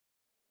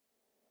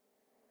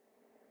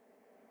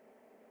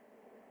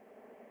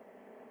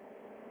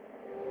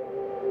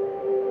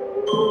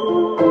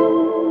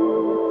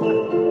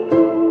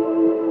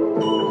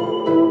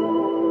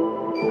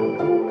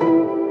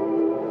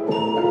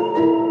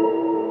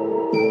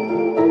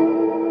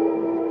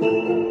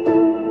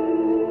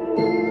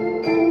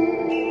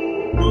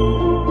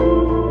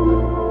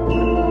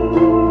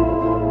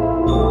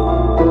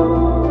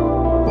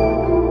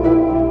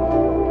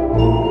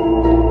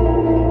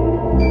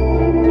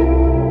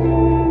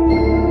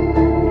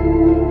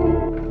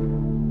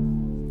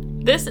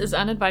This is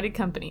Uninvited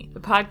Company, the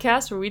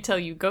podcast where we tell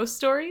you ghost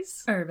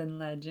stories, urban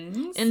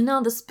legends, and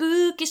all the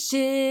spooky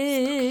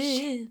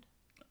shit.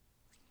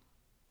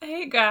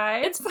 Hey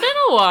guys. It's been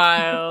a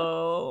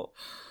while.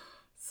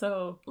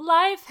 So,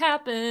 life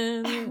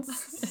happens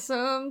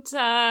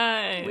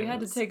sometimes. We had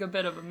to take a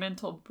bit of a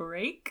mental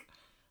break.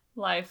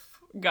 Life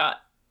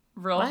got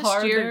real hard.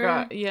 Last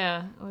year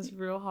it was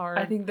real hard.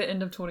 I think the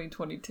end of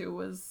 2022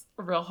 was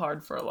real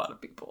hard for a lot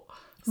of people.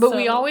 But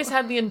we always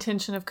had the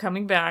intention of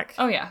coming back.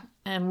 Oh, yeah.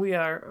 And we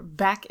are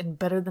back and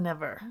better than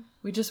ever.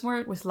 We just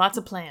weren't... With lots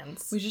of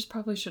plans. We just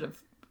probably should have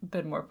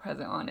been more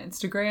present on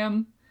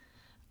Instagram.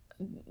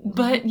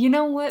 But you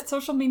know what?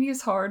 Social media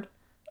is hard.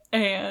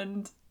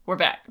 And we're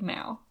back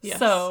now. Yes.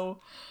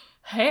 So,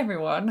 hey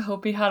everyone.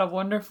 Hope you had a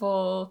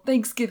wonderful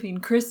Thanksgiving,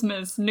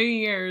 Christmas, New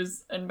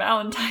Year's, and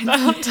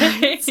Valentine's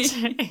Day.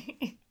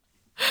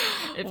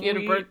 If you had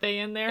a birthday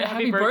in there,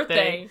 happy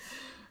birthday.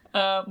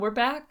 We're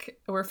back.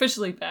 We're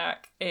officially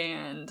back.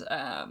 And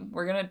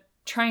we're going to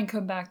try and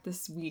come back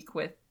this week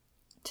with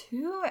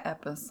 2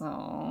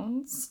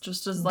 episodes.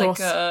 Just as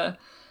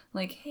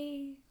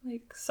hey,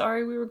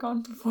 sorry we were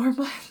gone for 4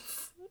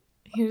 months.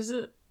 Here's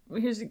a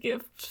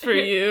gift for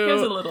you.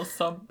 Here's a little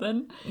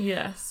something.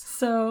 Yes.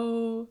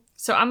 So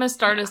I'm going to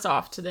start us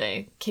off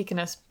today, kicking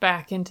us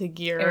back into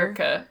gear.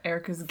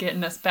 Erica's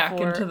getting us back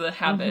into the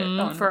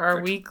habit. For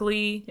our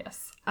weekly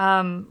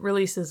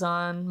releases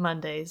on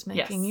Mondays,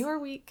 making your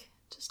week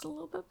just a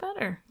little bit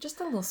better.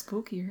 Just a little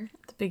spookier.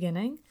 At the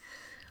beginning.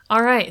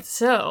 All right,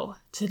 so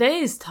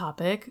today's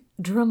topic,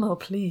 drumroll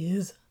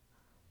please.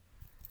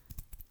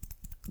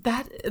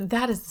 That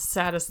is the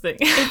saddest thing.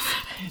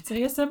 It's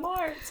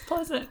ASMR. It's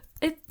pleasant.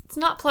 It's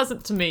not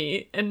pleasant to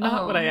me, and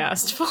not what I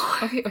asked for.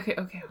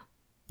 Okay.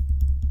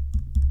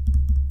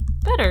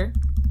 Better.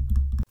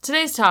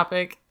 Today's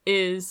topic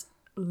is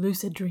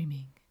lucid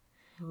dreaming,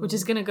 which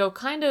is going to go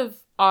kind of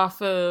off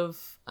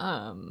of...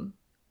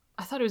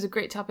 I thought it was a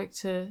great topic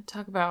to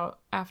talk about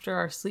after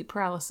our sleep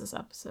paralysis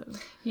episode.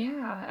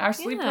 Yeah, our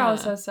sleep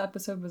paralysis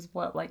episode was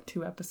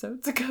 2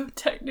 episodes ago,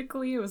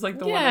 technically. It was the one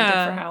we did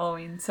for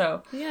Halloween.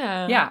 So,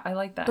 yeah, I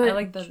like that. I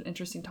like the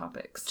interesting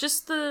topics.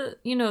 Just the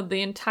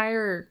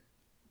entire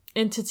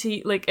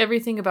entity,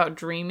 everything about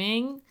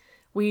dreaming,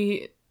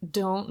 we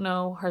don't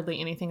know hardly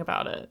anything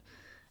about it.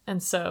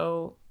 And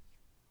so,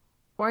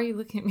 why are you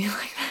looking at me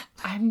like that?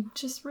 I'm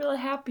just really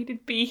happy to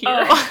be here.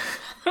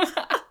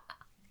 Oh.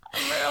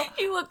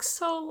 You look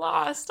so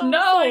lost. I'm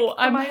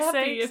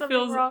happy. It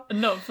feels wrong?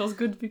 No, it feels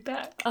good to be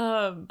back.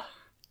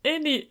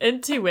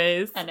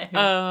 Anyways,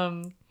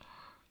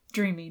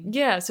 dreaming.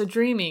 Yeah, so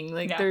dreaming.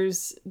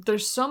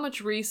 There's so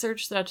much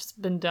research that's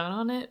been done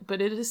on it,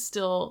 but it is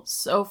still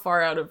so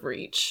far out of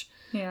reach.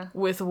 Yeah.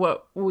 With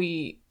what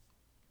we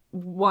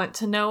want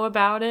to know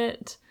about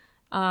it.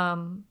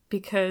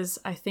 Because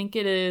I think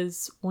it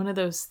is one of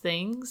those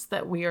things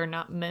that we are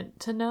not meant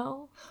to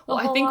know.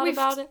 I think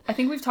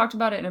we've talked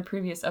about it in a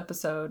previous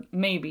episode,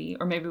 maybe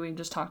we've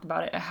just talked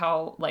about it,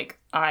 how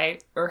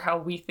how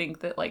we think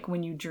that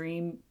when you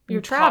dream,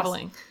 you're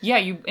traveling.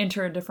 You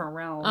enter a different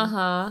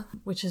realm.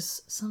 Which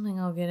is something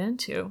I'll get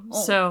into.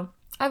 Oh. So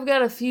I've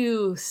got a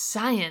few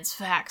science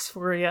facts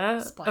for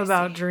you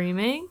about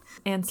dreaming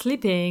and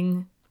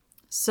sleeping.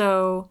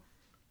 So,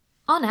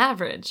 on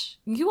average,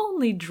 you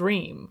only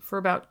dream for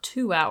about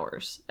 2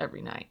 hours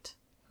every night.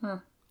 Huh.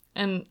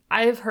 And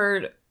I've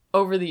heard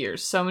over the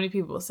years so many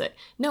people say,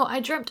 no, I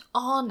dreamt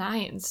all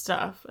night and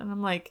stuff. And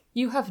I'm like,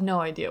 you have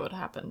no idea what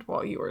happened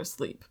while you were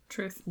asleep.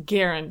 Truth.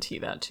 Guarantee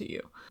that to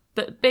you.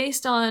 But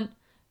based on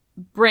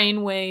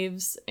brain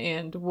waves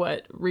and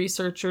what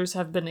researchers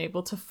have been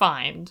able to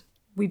find,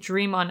 we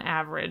dream on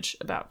average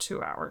about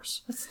 2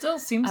 hours. It still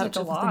seems like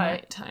a lot.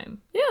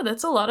 Nighttime. Yeah,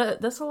 that's a lot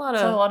of. It's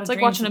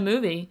like watching a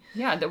movie.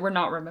 Yeah, that we're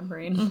not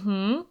remembering.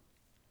 Mm-hmm.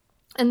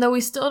 And though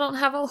we still don't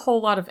have a whole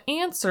lot of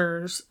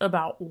answers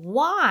about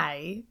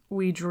why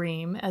we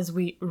dream as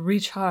we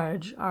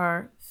recharge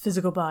our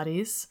physical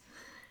bodies,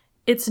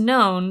 it's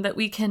known that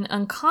we can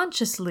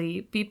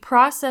unconsciously be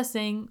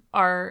processing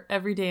our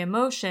everyday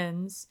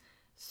emotions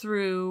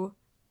through...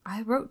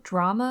 I wrote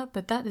drama,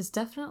 but that is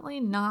definitely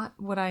not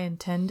what I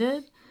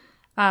intended.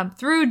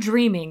 Through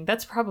dreaming.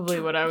 That's probably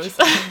what I was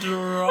saying.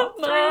 Through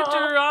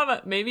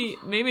drama. Maybe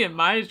in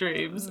my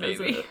dreams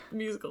as a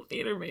musical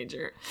theater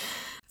major.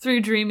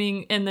 Through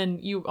dreaming, and then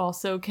you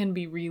also can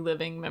be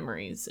reliving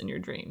memories in your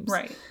dreams.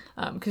 Right.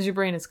 Because your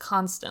brain is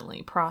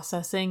constantly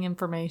processing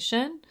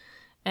information,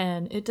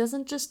 and it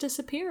doesn't just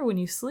disappear when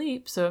you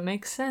sleep, so it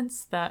makes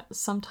sense that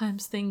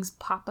sometimes things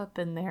pop up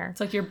in there. It's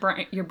like your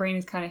brain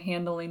is kind of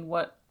handling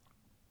what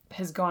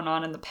has gone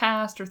on in the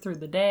past or through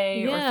the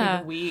day or through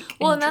the week.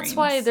 Well, and that's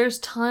why there's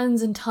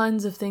tons and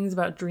tons of things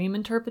about dream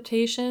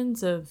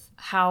interpretations of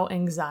how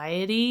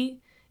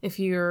anxiety, if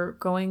you're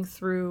going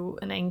through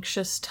an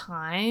anxious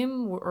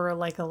time or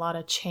like a lot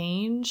of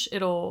change,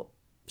 it'll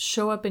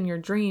show up in your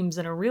dreams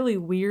in a really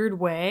weird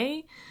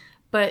way.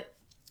 But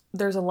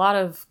there's a lot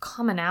of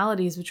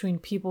commonalities between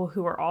people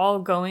who are all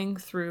going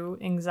through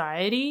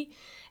anxiety,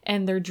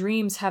 and their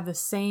dreams have the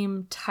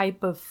same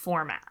type of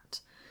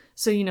format.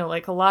 So, you know,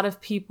 like a lot of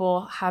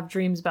people have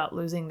dreams about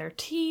losing their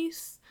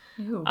teeth.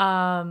 Ew.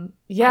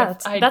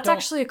 That's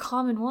actually a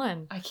common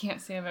one. I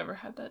can't say I've ever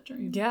had that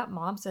dream. Yeah,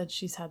 Mom said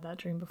she's had that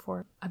dream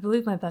before. I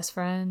believe my best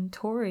friend,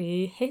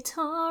 Tori, hey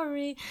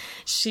Tori,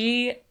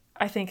 she,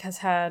 I think, has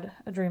had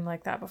a dream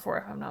like that before,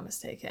 if I'm not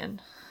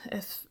mistaken.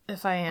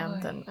 If I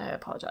am, then I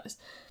apologize.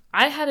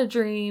 I had a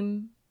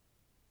dream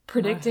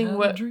predicting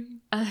what...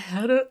 I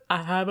have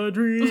a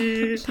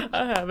dream.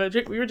 I have a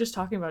dream. We were just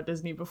talking about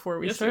Disney before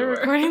we started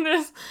recording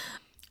this.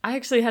 I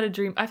actually had a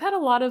dream. I've had a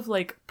lot of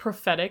like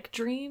prophetic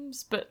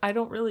dreams, but I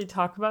don't really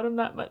talk about them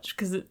that much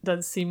because it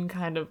does seem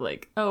kind of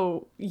like,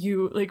 oh,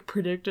 you like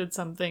predicted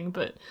something.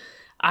 But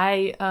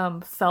I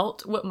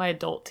felt what my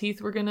adult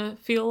teeth were gonna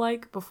feel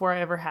like before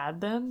I ever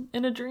had them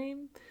in a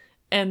dream.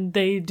 And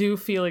they do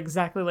feel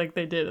exactly like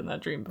they did in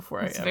that dream before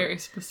It's very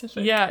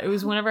specific. Yeah, it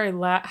was whenever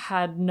I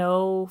had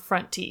no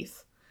front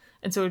teeth.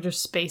 And so it were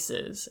just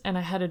spaces. And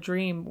I had a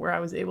dream where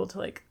I was able to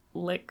like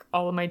lick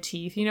all of my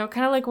teeth. You know,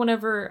 kind of like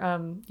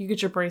whenever you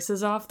get your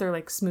braces off, they're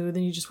like smooth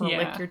and you just want to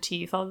lick your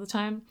teeth all the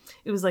time.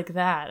 It was like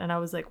that. And I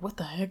was like, what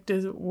the heck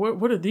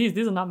what are these?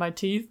 These are not my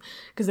teeth.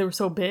 Because they were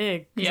so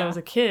big. Because I was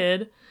a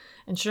kid.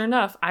 And sure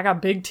enough, I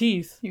got big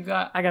teeth.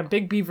 I got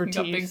big beaver teeth.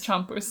 You got big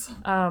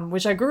chompers.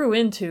 Which I grew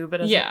into,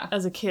 but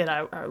as a kid,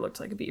 I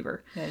looked like a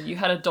beaver. Yeah, you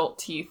had adult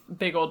teeth,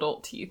 big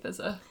adult teeth as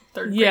a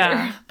third grader.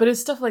 Yeah, but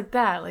it's stuff like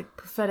that, like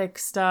prophetic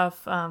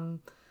stuff.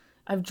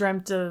 I've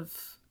dreamt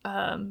of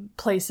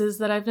places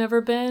that I've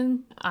never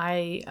been.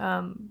 I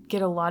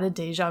get a lot of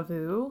deja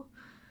vu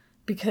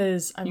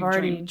because I've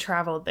already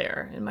traveled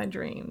there in my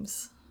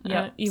dreams.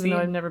 Yeah, even though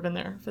I've never been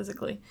there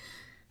physically.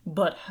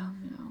 But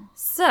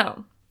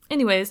so...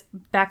 Anyways,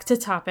 back to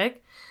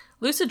topic.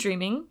 Lucid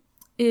dreaming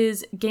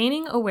is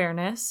gaining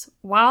awareness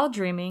while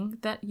dreaming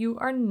that you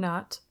are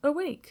not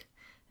awake.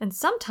 And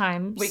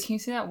sometimes... Wait, can you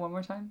say that one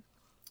more time?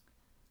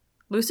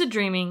 Lucid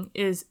dreaming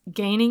is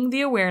gaining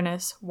the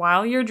awareness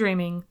while you're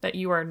dreaming that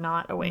you are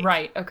not awake.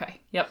 Right,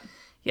 okay. Yep.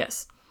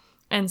 Yes.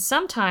 And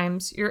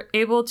sometimes you're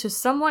able to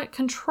somewhat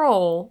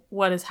control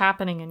what is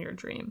happening in your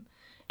dream.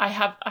 I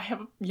have,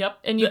 yep.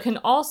 And you can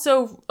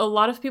also, a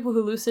lot of people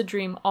who lucid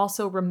dream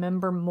also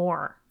remember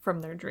more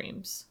from their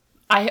dreams.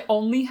 I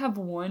only have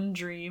one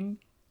dream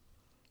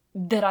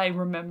that I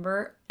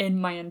remember in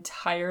my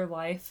entire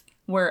life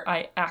where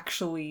I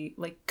actually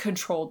like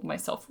controlled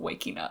myself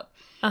waking up.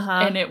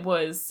 And it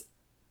was,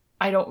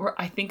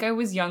 I think I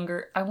was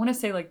younger. I want to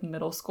say like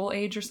middle school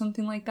age or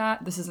something like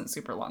that. This isn't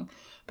super long,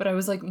 but I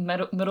was like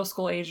middle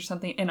school age or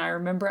something. And I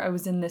remember I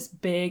was in this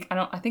big,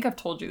 I think I've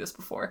told you this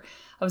before.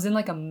 I was in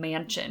like a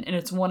mansion, and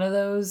it's one of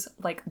those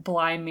like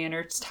Bly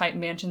Manor type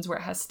mansions where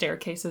it has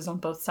staircases on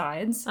both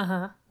sides.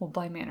 Well,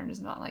 Bly Manor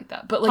is not like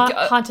that, but like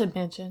Haunted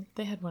Mansion.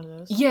 They had one of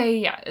those.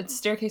 Yeah. It's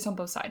staircase on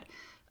both sides.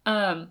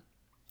 And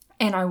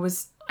I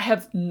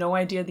have no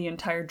idea the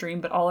entire dream,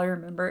 but all I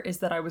remember is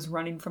that I was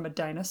running from a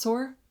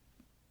dinosaur.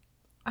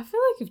 I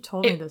feel like you've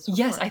told me this before.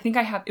 Yes, I think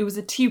I have. It was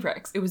a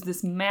T-Rex. It was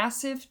this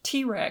massive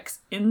T-Rex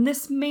in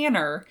this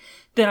manor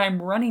that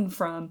I'm running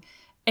from.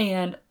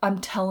 And I'm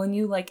telling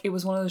you, like, it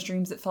was one of those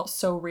dreams that felt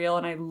so real,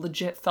 and I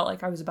legit felt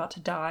like I was about to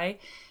die.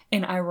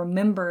 And I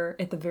remember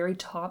at the very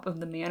top of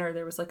the manor,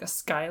 there was like a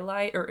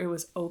skylight, or it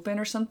was open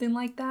or something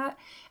like that.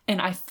 And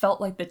I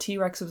felt like the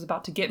T-Rex was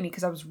about to get me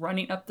because I was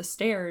running up the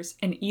stairs.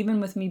 And even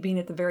with me being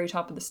at the very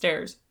top of the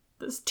stairs,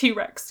 this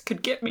T-Rex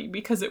could get me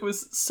because it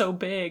was so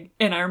big.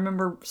 And I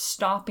remember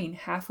stopping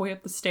halfway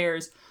up the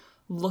stairs,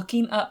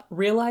 looking up,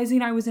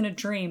 realizing I was in a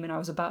dream and I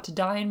was about to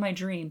die in my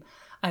dream.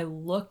 I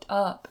looked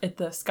up at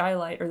the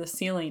skylight or the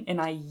ceiling and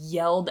I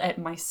yelled at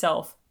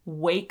myself,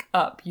 "Wake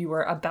up, you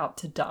are about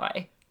to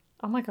die."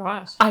 Oh my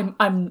gosh.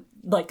 I'm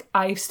like,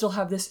 I still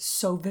have this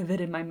so vivid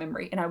in my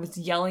memory. And I was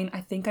yelling, I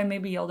think I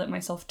maybe yelled at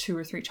myself 2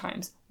 or 3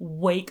 times,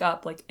 "Wake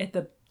up," like at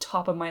the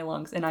top of my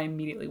lungs. And I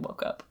immediately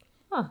woke up.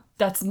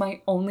 That's my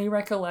only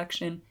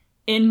recollection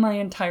in my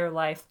entire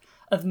life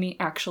of me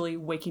actually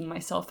waking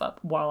myself up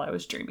while I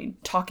was dreaming,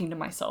 talking to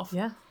myself.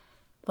 Yeah.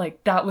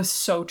 Like, that was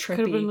so trippy. Could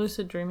have been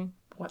lucid dreaming.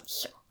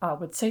 What? I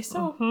would say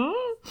so.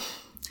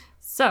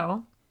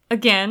 So,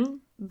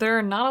 again, there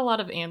are not a lot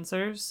of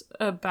answers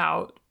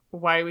about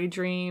why we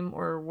dream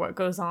or what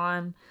goes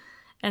on.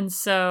 And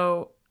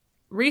so,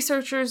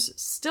 researchers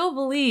still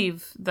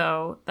believe,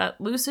 though, that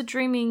lucid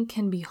dreaming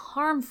can be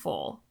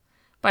harmful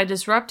by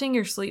disrupting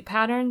your sleep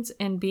patterns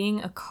and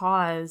being a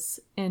cause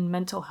in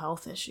mental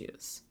health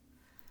issues.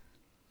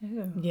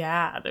 Ew.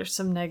 Yeah, there's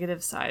some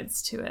negative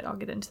sides to it. I'll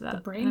get into that.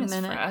 The brain is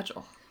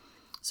fragile.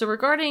 So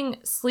regarding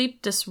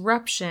sleep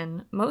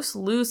disruption, most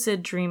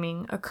lucid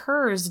dreaming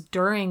occurs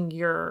during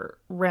your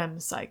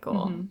REM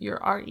cycle, your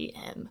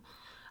REM,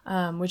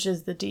 which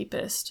is the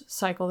deepest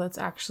cycle that's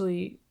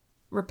actually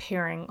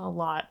repairing a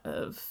lot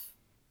of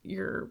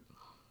your,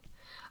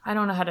 I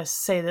don't know how to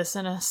say this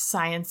in a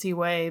sciencey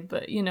way,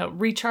 but,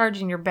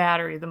 recharging your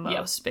battery the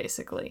most,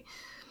 basically.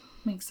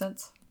 Makes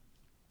sense.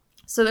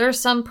 So there are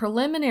some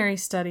preliminary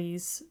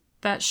studies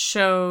that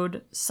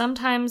showed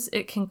sometimes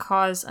it can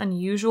cause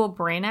unusual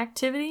brain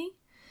activity,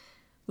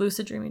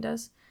 lucid dreaming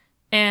does,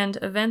 and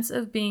events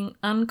of being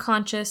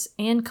unconscious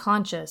and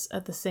conscious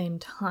at the same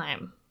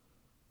time,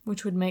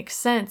 which would make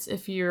sense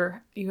if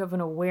you have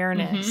an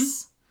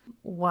awareness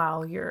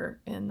while you're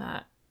in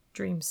that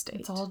dream state.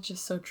 It's all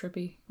just so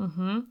trippy.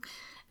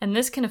 And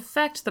this can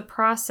affect the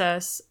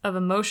process of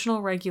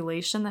emotional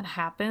regulation that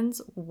happens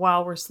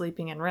while we're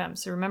sleeping in REM.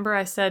 So remember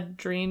I said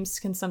dreams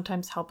can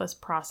sometimes help us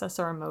process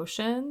our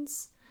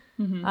emotions?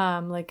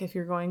 Like if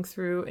you're going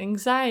through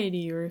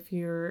anxiety or if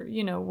you're,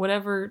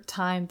 whatever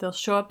time, they'll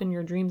show up in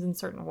your dreams in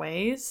certain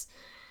ways.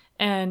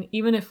 And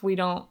even if we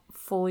don't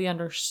fully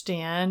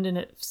understand and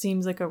it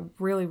seems like a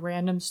really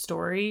random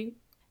story,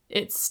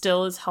 it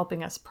still is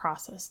helping us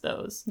process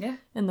those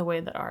in the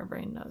way that our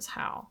brain knows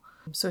how.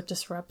 So it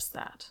disrupts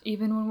that.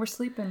 Even when we're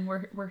sleeping,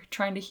 we're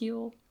trying to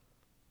heal.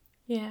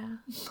 Yeah.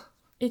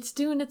 It's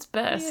doing its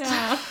best.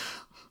 Yeah.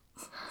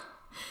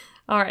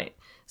 All right.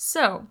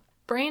 So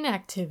brain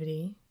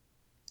activity,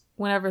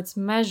 whenever it's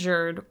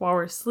measured while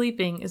we're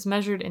sleeping, is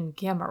measured in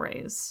gamma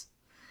rays.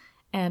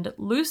 And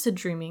lucid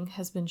dreaming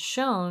has been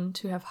shown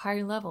to have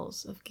higher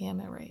levels of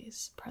gamma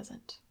rays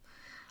present.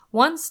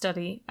 One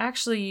study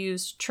actually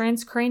used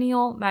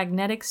transcranial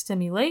magnetic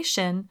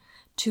stimulation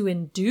to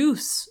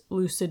induce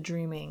lucid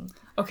dreaming.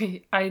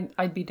 Okay,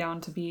 I'd be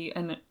down to be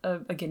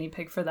a guinea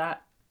pig for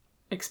that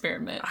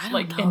experiment. I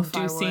don't know if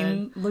I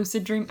inducing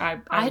lucid dream.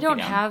 I don't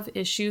have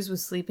issues with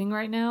sleeping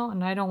right now,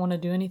 and I don't want to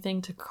do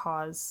anything to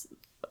cause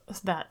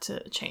that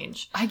to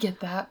change. I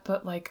get that,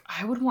 but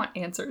I would want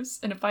answers,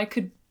 and if I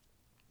could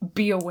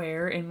be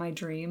aware in my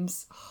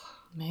dreams,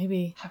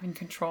 maybe having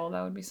control,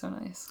 that would be so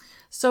nice.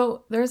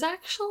 So there's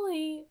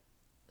actually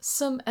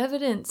some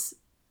evidence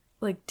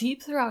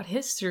deep throughout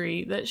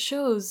history that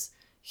shows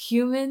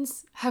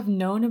humans have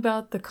known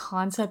about the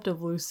concept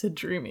of lucid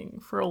dreaming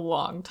for a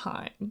long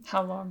time.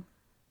 How long?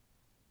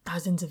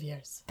 Thousands of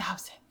years.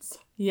 Thousands.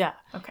 Yeah.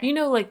 Okay.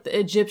 The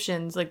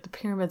Egyptians, the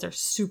pyramids are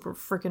super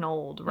freaking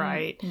old,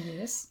 right?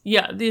 Yes.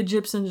 Yeah, the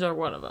Egyptians are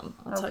one of them,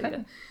 I'll tell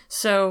you.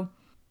 So,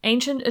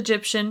 ancient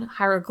Egyptian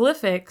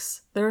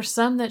hieroglyphics, there are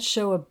some that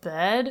show a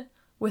bed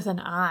with an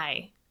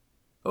eye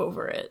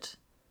over it,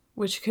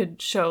 which could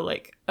show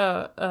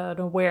an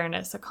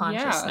awareness, a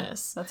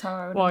consciousness. That's how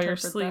I would while you're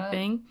interpret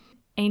sleeping. That.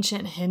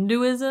 Ancient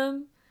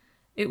Hinduism,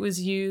 it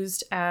was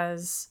used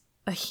as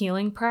a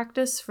healing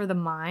practice for the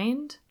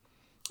mind,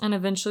 and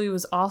eventually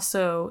was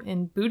also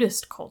in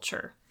Buddhist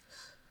culture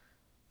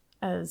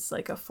as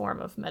a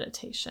form of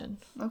meditation.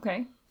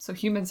 Okay, so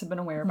humans have been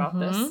aware about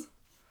this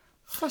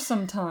for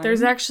some time.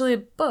 There's actually a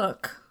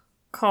book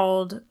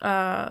called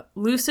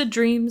Lucid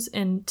Dreams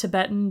in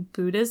Tibetan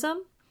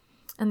Buddhism.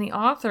 And the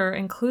author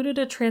included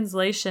a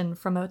translation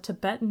from a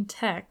Tibetan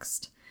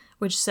text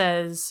which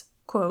says,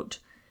 quote,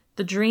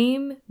 "The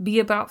dream be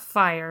about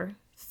fire.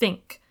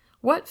 Think,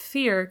 what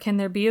fear can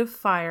there be of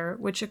fire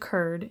which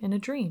occurred in a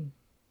dream?"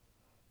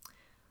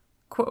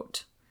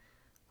 Quote,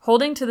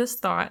 "Holding to this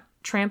thought,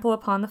 trample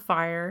upon the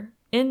fire.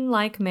 In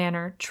like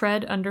manner,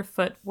 tread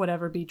underfoot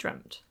whatever be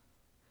dreamt."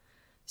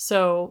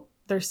 So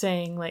they're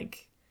saying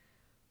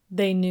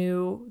they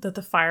knew that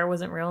the fire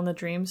wasn't real in the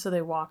dream, so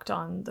they walked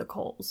on the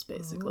coals,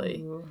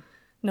 basically,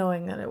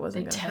 knowing that it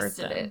wasn't going to hurt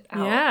them. They tested it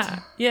out.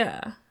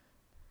 Yeah.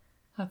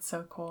 That's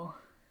so cool.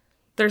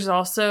 There's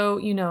also,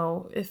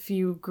 if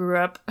you grew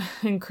up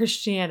in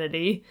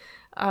Christianity...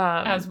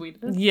 as we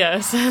did.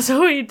 Yes, as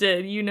we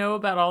did. You know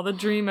about all the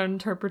dream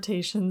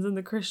interpretations in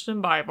the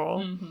Christian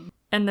Bible.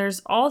 And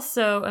there's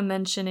also a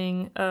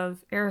mentioning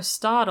of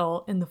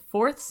Aristotle in the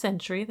 4th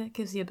century. That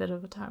gives you a bit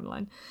of a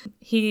timeline.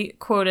 He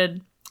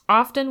quoted...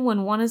 "Often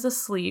when one is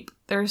asleep,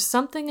 there is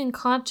something in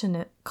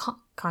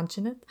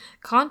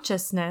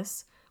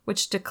consciousness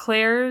which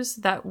declares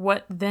that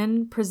what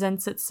then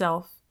presents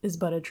itself is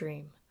but a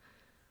dream."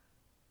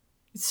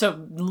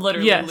 So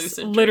literally lucid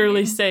dreaming.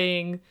 Literally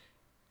saying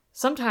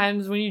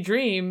sometimes when you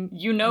dream,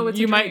 it's you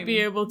a might dream. be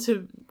able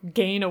to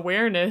gain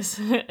awareness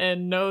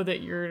and know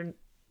that you're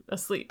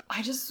asleep.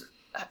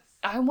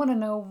 I want to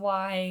know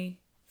why,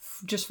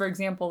 just for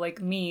example,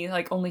 me,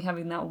 only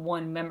having that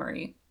one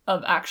memory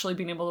of actually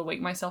being able to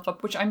wake myself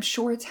up, which I'm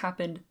sure it's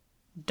happened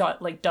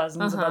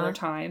dozens of other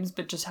times,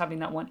 but just having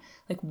that one,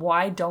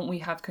 why don't we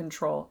have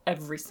control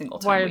every single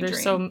time why are we there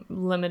dream? so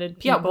limited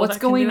people what's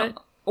that going can do on, it?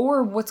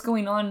 or what's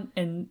going on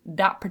in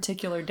that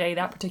particular day,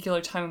 that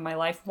particular time in my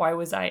life? Why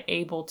was I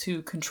able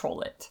to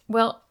control it?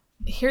 Well,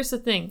 here's the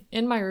thing.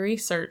 In my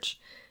research,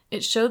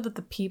 it showed that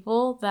the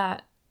people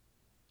that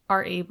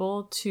are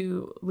able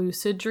to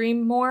lucid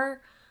dream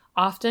more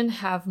often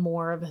have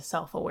more of a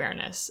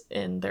self-awareness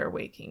in their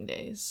waking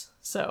days.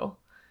 So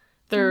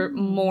They're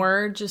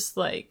more just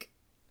like,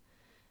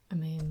 I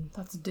mean,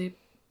 That's deep.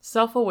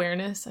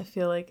 self-awareness, I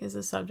feel like, is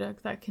a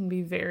subject that can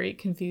be very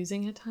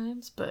confusing at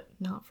times, but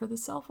not for the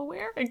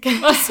self-aware, I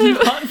guess.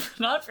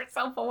 not for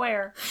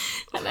self-aware.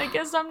 And I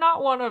guess I'm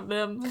not one of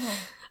them.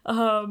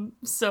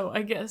 So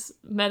I guess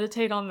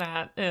meditate on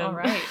that. And All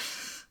right.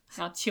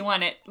 Now chew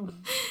on it.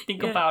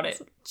 Think about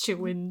it.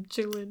 Chewing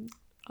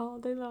all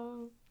day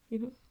long. You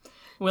know?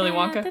 Willy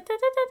Wonka.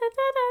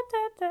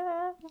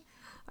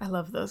 I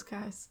love those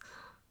guys.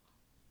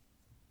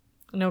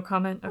 No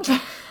comment? Okay.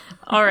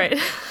 All right.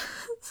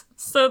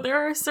 So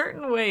there are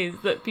certain ways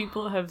that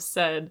people have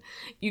said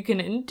you can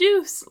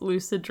induce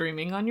lucid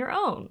dreaming on your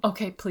own.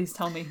 Okay, please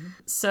tell me.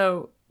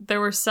 So there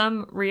were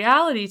some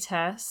reality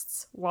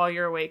tests while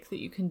you're awake that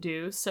you can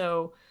do.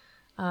 So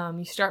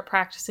you start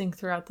practicing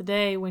throughout the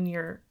day. When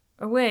you're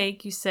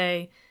awake, you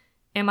say,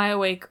 am I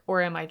awake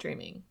or am I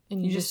dreaming?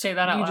 And You just say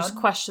that out loud? You just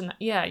question that.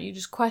 Yeah, you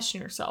just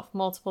question yourself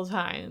multiple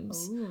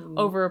times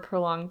over a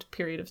prolonged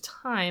period of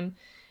time.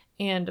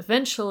 And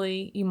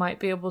eventually you might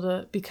be able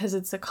to, because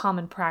it's a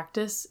common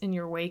practice in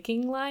your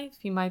waking life,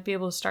 you might be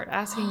able to start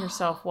asking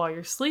yourself while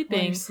you're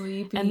sleeping.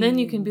 And then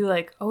you can be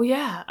like, oh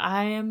yeah,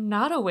 I am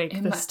not awake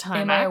this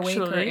time. Am I awake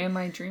or am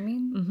I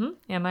dreaming?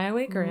 Mm-hmm. Am I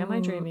awake or am I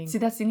dreaming? See,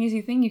 that's an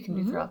easy thing you can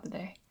do throughout the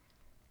day.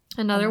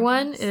 Another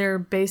one, they're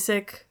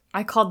basic,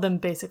 I called them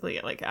basically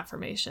like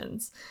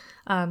affirmations.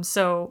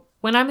 So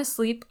when I'm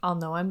asleep, I'll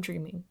know I'm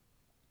dreaming.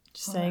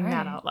 Just saying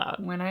that out loud.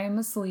 When I am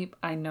asleep,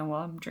 I know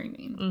I'm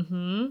dreaming.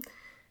 Mm-hmm.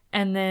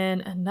 And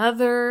then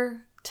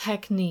another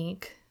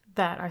technique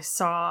that I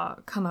saw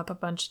come up a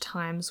bunch of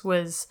times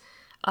was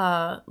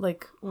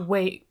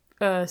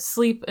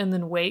sleep and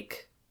then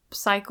wake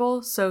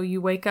cycle. So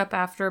you wake up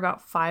after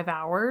about 5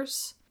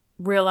 hours,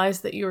 realize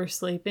that you were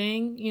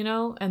sleeping,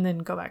 and then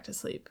go back to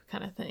sleep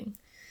kind of thing.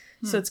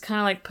 So it's kind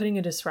of like putting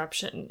a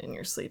disruption in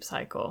your sleep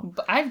cycle.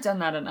 But I've done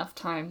that enough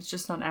times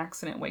just on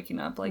accident waking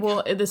up.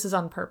 This is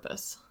on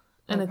purpose.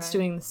 And it's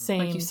doing the same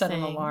thing. Like you set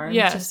an alarm?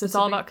 Yes, it's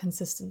all about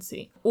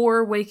consistency.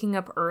 Or waking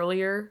up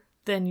earlier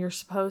than you're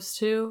supposed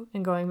to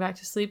and going back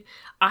to sleep.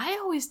 I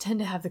always tend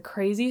to have the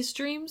craziest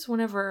dreams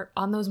whenever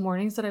on those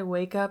mornings that I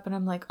wake up and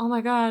I'm like, oh my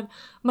God,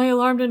 my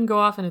alarm didn't go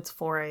off and it's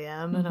 4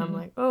 a.m. And I'm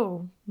like,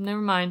 oh, never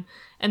mind.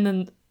 And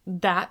then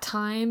that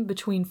time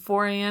between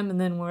 4 a.m.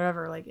 and then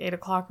whatever, like 8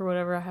 o'clock or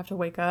whatever, I have to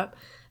wake up.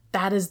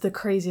 That is the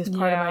craziest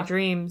part of my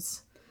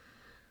dreams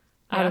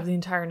out of the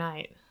entire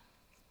night.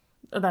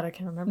 That I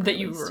can remember. That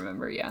you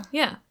remember, yeah.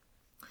 Yeah.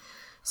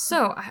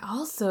 So I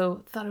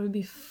also thought it would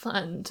be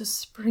fun to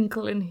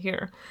sprinkle in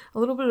here a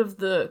little bit of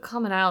the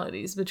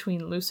commonalities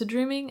between lucid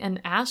dreaming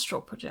and astral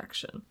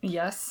projection.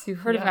 Yes. You've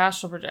heard of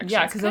astral projection.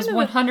 Yeah, because those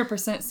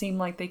 100% seem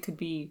like they could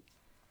be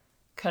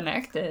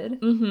connected.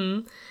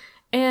 Mm-hmm.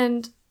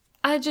 And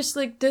I just,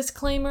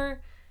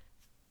 disclaimer,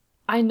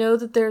 I know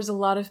that there's a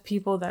lot of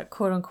people that,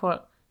 quote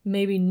unquote,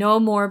 maybe know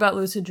more about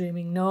lucid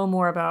dreaming, know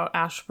more about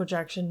astral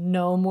projection,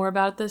 know more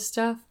about this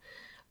stuff.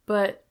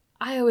 But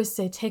I always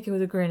say take it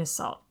with a grain of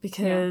salt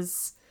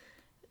because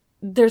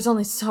there's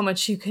only so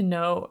much you can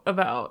know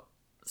about,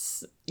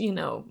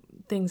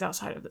 things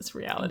outside of this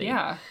reality.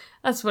 Yeah.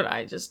 That's what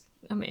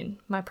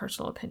my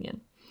personal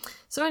opinion.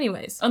 So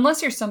anyways.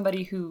 Unless you're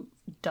somebody who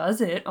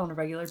does it on a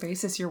regular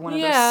basis, you're one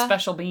of those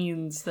special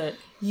beings that...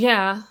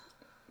 Yeah.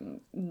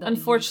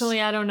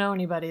 Unfortunately, I don't know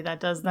anybody that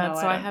does that,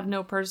 so I have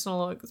no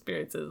personal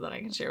experiences that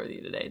I can share with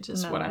you today.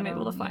 Just what I'm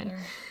able to find. Either.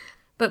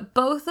 But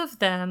both of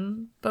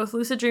them, both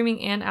lucid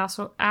dreaming and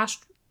astral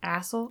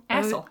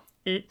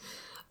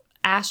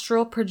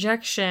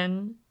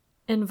projection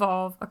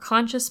involve a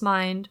conscious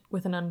mind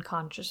with an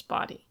unconscious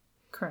body.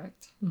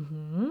 Correct.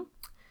 Mm-hmm.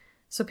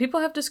 So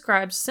people have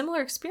described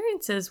similar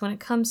experiences when it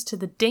comes to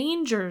the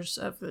dangers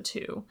of the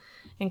two,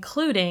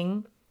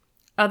 including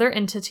other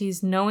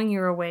entities knowing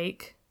you're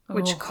awake,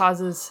 which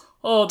causes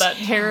that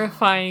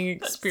terrifying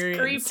experience.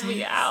 That creeps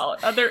me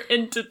out. Other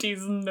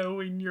entities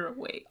knowing you're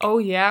awake. Oh,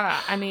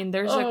 yeah. I mean,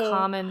 there's a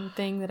common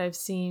thing that I've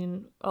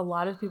seen a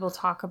lot of people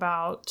talk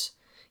about,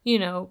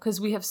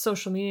 because we have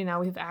social media now.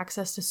 We have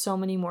access to so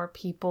many more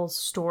people's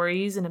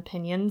stories and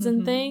opinions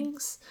and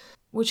things,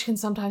 which can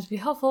sometimes be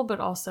helpful, but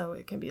also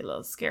it can be a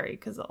little scary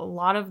because a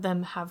lot of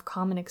them have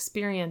common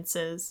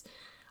experiences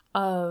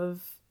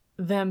of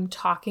them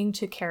talking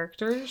to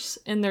characters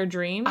in their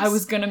dreams. I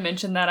was going to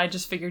mention that. I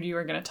just figured you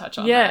were going to touch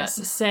on that. Yes,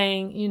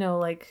 saying,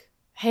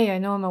 hey, I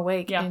know I'm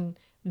awake. Yeah. And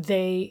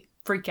they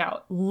freak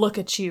out. Look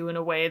at you in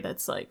a way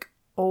that's like,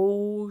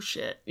 oh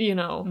shit,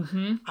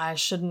 I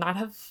should not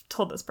have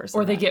told this person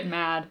Or they get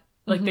mad.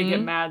 Like they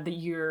get mad that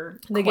you're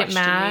They get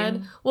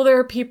mad. Well, there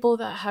are people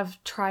that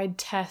have tried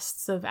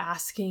tests of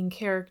asking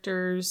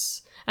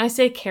characters, and I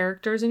say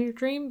characters in your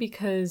dream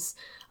because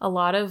a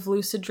lot of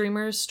lucid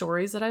dreamers'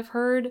 stories that I've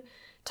heard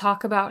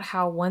talk about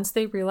how once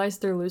they realize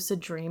they're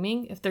lucid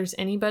dreaming, if there's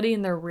anybody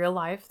in their real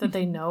life that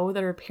they know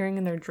that are appearing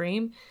in their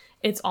dream,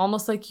 it's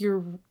almost like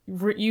you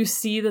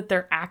see that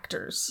they're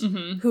actors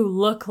who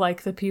look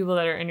like the people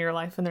that are in your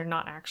life and they're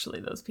not actually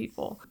those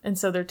people. And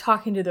so they're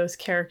talking to those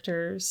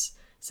characters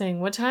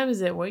saying, what time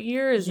is it? What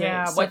year is it?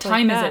 Yeah, Stuff what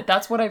time like is that. it?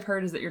 That's what I've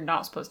heard, is that you're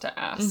not supposed to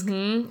ask.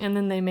 Mm-hmm. And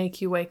then they make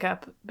you wake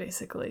up,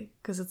 basically.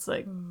 Because it's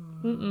like,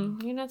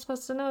 you're not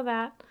supposed to know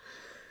that.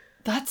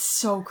 That's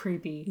so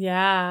creepy.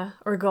 Yeah.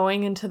 Or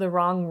going into the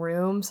wrong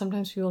room.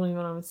 Sometimes people don't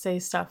even want to say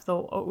stuff.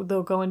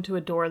 They'll go into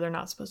a door they're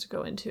not supposed to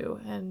go into,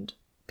 and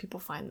people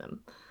find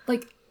them.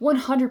 Like,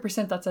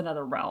 100% that's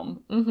another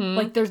realm. Mm-hmm.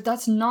 Like,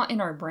 that's not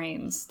in our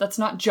brains. That's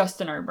not just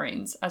in our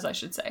brains, as I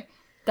should say.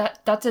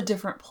 That's a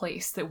different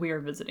place that we are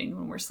visiting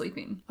when we're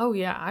sleeping. Oh,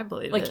 yeah, I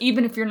believe like, it.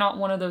 even if you're not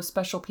one of those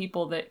special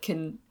people that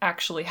can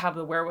actually have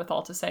the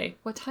wherewithal to say,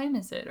 what time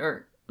is it?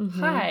 Or,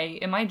 hi,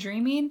 am I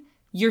dreaming?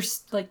 You're,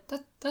 like,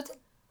 that's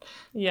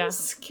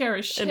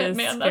scary shit, it is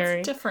man. Scary.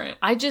 That's different.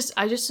 I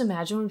just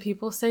imagine when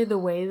people say the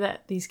way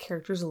that these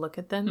characters look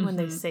at them when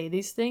they say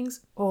these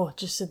things. Oh, it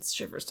just sends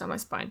shivers down my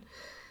spine.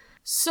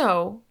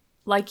 So,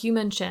 like you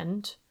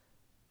mentioned,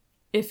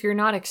 if you're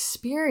not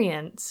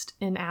experienced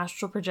in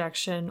astral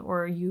projection,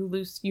 or you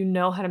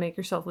know how to make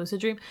yourself lucid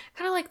dream,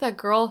 kind of like that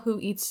girl who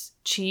eats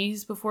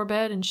cheese before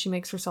bed and she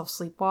makes herself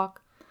sleepwalk.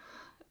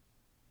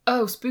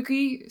 Oh,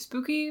 spooky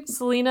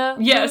Selena?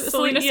 Yeah,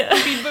 Selena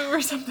Spooky Boo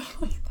or something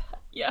like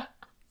that. Yeah.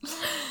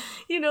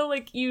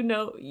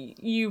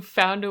 You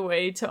found a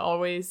way to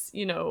always,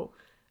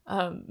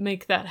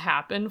 make that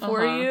happen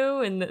for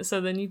you. And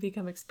so then you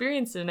become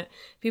experienced in it.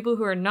 People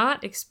who are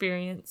not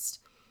experienced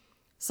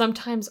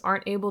sometimes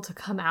aren't able to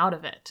come out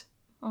of it.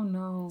 Oh,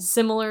 no.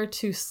 Similar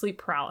to sleep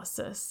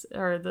paralysis,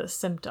 or the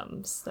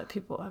symptoms that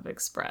people have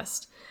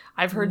expressed.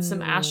 I've heard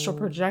some astral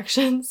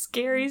projection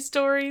scary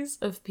stories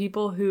of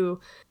people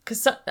who,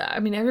 because,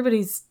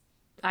 everybody's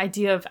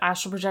idea of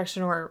astral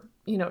projection or,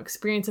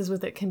 experiences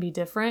with it can be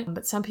different.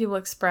 But some people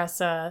express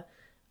a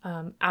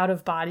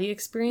out-of-body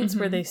experience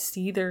where they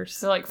see their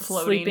like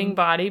floating. sleeping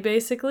body,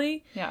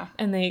 basically. Yeah.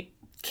 And they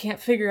can't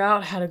figure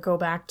out how to go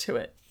back to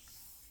it.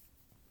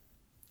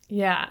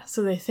 Yeah,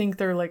 so they think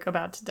they're, like,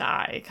 about to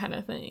die kind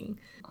of thing.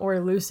 Or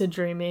lucid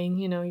dreaming,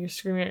 you're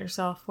screaming at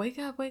yourself, wake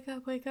up, wake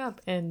up, wake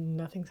up, and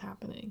nothing's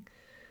happening,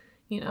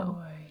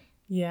 Boy.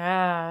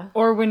 Yeah.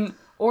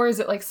 Or is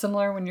it, like,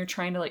 similar when you're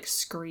trying to, like,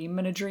 scream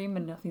in a dream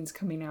and nothing's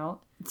coming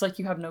out? It's like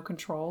you have no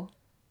control.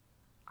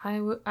 I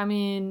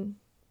don't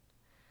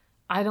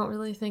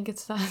really think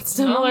it's that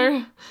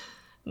similar.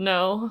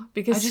 No,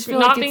 because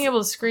not being able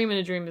to scream in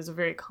a dream is a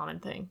very common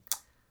thing.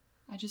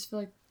 I just feel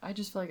like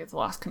it's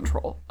loss of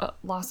control. Well,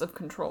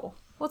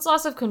 it's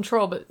loss of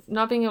control, but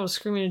not being able to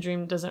scream in a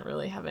dream doesn't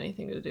really have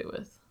anything to do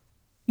with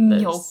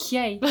this.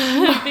 Okay.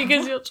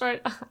 Because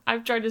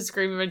I've tried to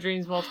scream in my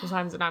dreams multiple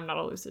times, and I'm not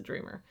a lucid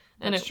dreamer.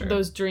 And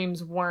those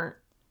dreams weren't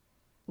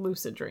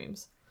lucid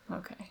dreams.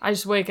 Okay. I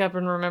just wake up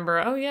and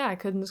remember, oh yeah, I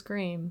couldn't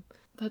scream.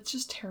 That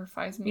just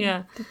terrifies me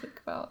to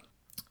think about.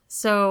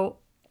 So,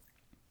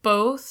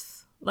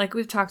 both, like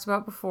we've talked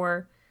about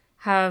before,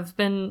 have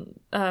been,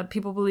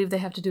 people believe they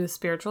have to do with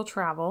spiritual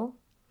travel.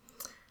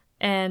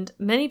 And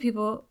many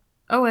people,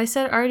 I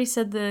already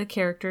said the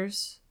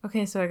characters.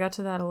 Okay, so I got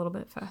to that a little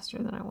bit faster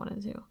than I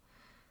wanted to.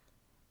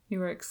 You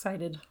were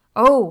excited.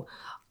 Oh,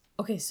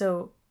 okay,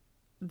 so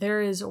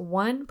there is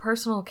one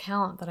personal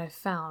account that I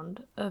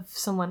found of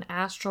someone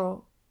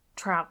astral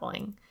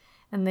traveling,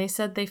 and they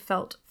said they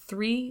felt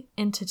 3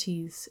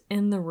 entities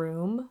in the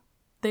room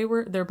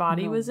their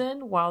body was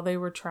in while they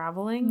were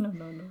traveling.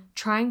 No.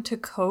 Trying to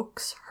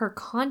coax her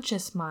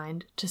conscious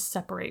mind to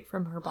separate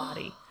from her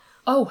body.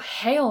 Oh,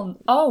 hell.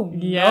 Oh,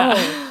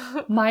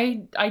 yeah.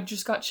 No. I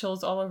just got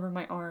chills all over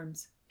my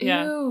arms.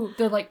 Yeah. Ew.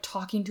 They're, like,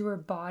 talking to her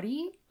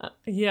body?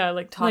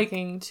 Like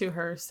talking to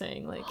her,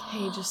 saying, like,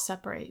 hey, just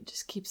separate.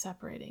 Just keep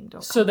separating.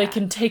 Don't So they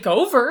can take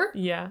over?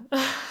 Yeah.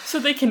 So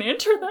they can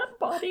enter that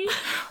body?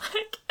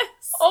 I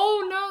guess.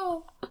 Oh,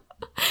 no.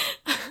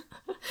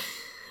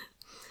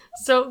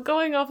 So,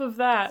 going off of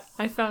that,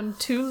 I found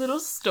 2 little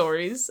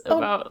stories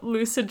about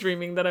lucid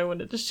dreaming that I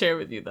wanted to share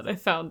with you that I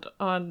found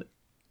on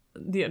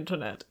the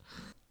internet.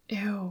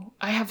 Ew.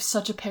 I have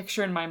such a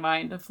picture in my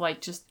mind of,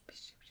 like, just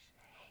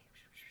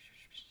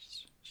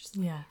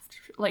yeah.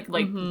 Like,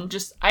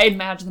 just, I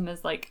imagine them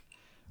as, like,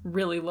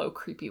 really low,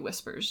 creepy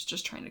whispers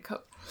just trying to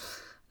cope.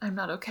 I'm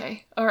not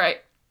okay. All right.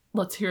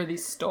 Let's hear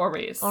these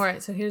stories. All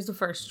right, so here's the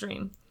first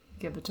dream.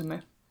 Give it to me.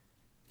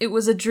 It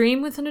was a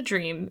dream within a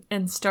dream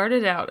and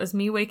started out as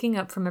me waking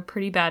up from a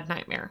pretty bad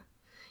nightmare.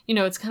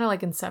 It's kind of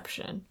like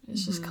Inception.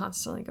 It's just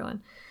constantly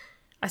going.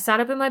 I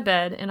sat up in my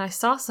bed and I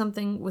saw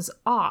something was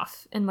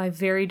off in my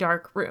very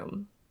dark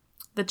room.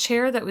 The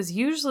chair that was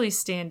usually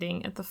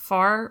standing at the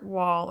far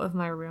wall of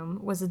my room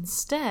was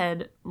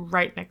instead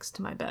right next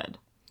to my bed.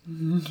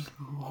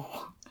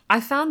 I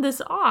found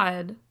this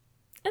odd, and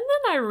then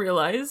I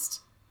realized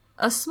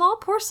a small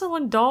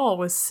porcelain doll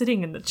was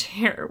sitting in the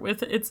chair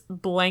with its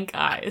blank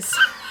eyes.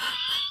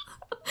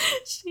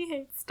 She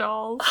hates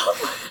dolls. Oh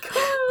my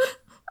god.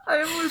 I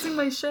am losing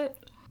my shit.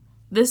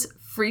 This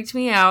freaked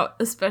me out,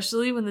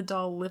 especially when the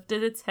doll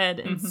lifted its head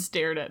and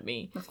stared at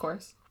me. Of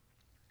course.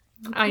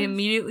 I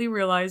immediately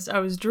realized I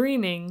was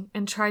dreaming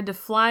and tried to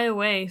fly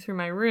away through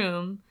my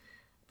room,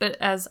 but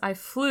as I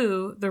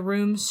flew, the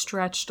room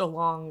stretched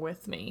along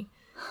with me.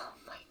 Oh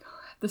my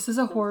god. This is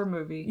a horror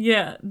movie.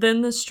 Yeah.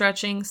 Then the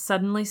stretching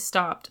suddenly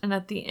stopped, and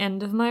at the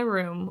end of my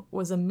room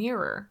was a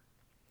mirror.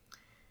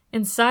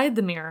 Inside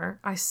the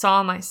mirror, I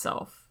saw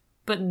myself,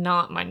 but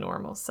not my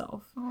normal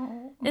self.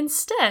 Oh.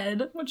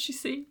 Instead, What'd she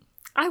see?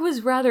 I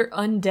was rather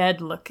undead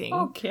looking.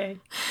 Okay.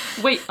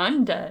 Wait,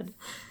 undead?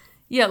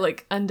 Yeah,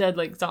 like undead,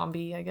 like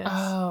zombie, I guess.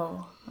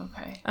 Oh,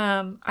 okay.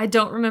 I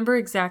don't remember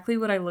exactly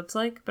what I looked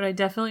like, but I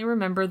definitely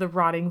remember the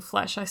rotting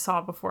flesh I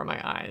saw before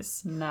my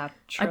eyes.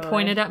 Naturally. I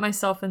pointed at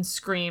myself and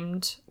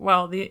screamed,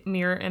 while the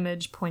mirror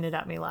image pointed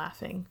at me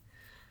laughing.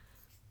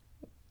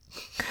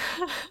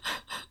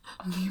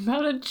 The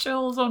amount of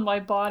chills on my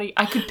body.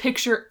 I could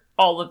picture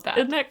all of that.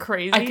 Isn't that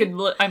crazy?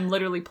 I'm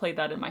literally played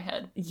that in my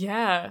head.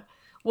 Yeah.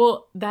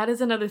 Well, that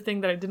is another thing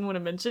that I didn't want to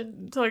mention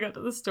until I got to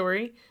the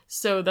story.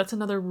 So that's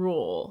another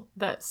rule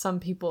that some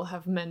people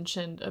have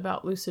mentioned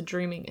about lucid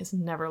dreaming is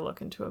never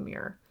look into a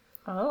mirror.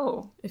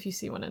 Oh. If you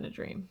see one in a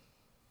dream.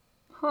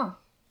 Huh.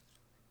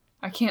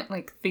 I can't,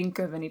 like, think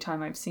of any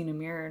time I've seen a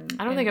mirror.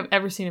 I don't think I've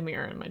ever seen a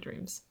mirror in my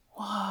dreams.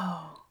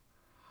 Whoa.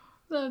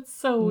 That's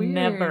so weird.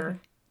 Never.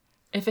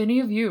 If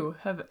any of you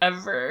have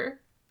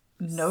ever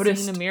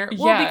noticed seen a mirror,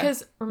 yeah, well,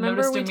 because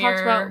remember we talked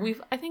mirror.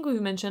 about I think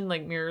we've mentioned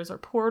like mirrors are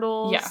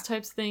portals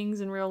types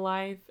things in real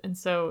life, and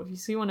so if you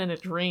see one in a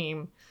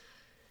dream,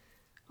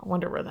 I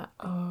wonder where that.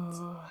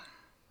 Oh,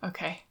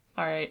 okay,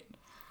 all right,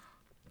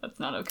 that's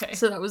not okay.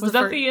 So that was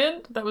that the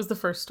end? That was the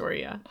first story,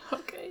 yeah.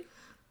 Okay.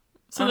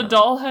 So the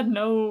doll had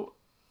no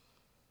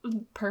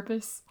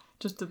purpose,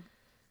 just to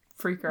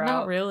freak her out.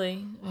 Not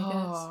really,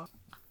 I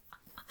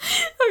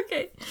guess.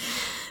 Okay.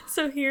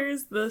 So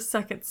here's the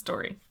second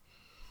story.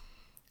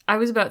 I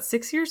was about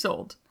 6 years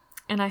old,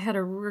 and I had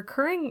a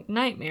recurring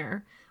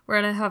nightmare where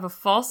I'd have a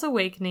false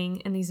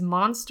awakening, and these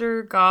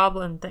monster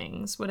goblin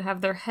things would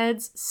have their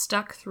heads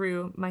stuck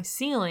through my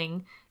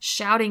ceiling,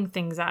 shouting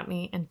things at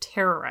me and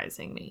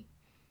terrorizing me.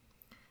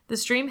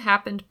 This dream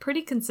happened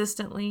pretty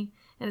consistently,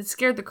 and it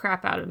scared the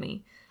crap out of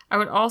me. I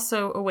would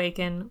also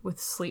awaken with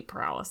sleep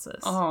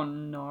paralysis. Oh,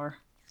 no.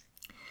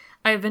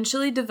 I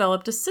eventually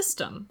developed a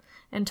system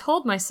and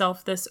told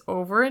myself this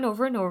over and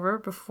over and over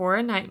before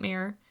a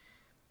nightmare,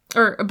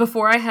 or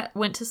before I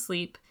went to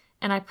sleep,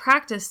 and I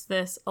practiced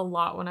this a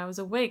lot when I was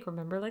awake.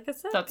 Remember, like I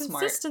said, that's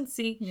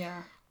consistency. Smart.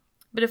 Yeah.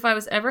 But if I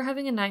was ever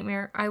having a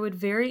nightmare, I would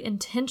very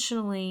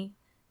intentionally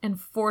and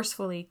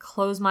forcefully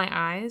close my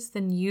eyes,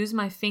 then use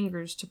my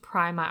fingers to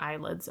pry my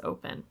eyelids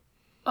open.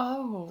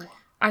 Oh.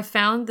 I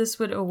found this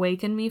would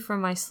awaken me from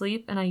my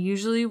sleep, and I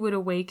usually would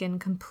awaken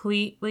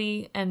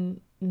completely and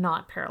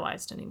not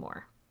paralyzed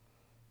anymore.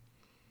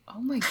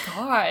 Oh my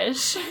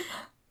gosh.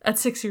 At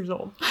 6 years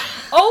old.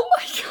 Oh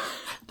my god.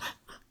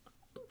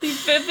 The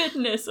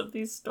vividness of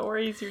these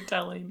stories you're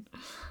telling.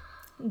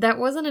 That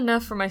wasn't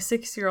enough for my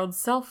 6-year-old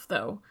self,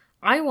 though.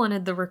 I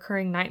wanted the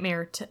recurring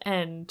nightmare to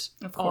end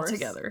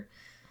altogether.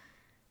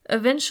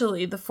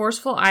 Eventually, the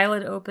forceful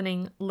eyelid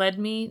opening led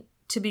me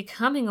to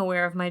becoming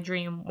aware of my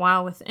dream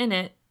while within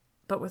it,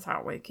 but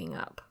without waking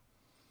up.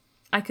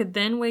 I could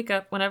then wake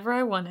up whenever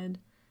I wanted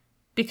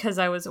because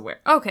I was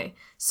aware. Okay,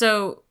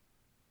 so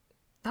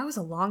that was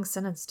a long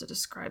sentence to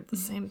describe the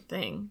same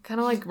thing. Kind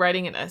of like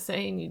writing an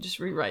essay and you just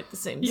rewrite the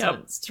same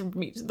sentence to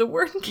meet the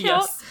word count.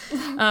 Yes.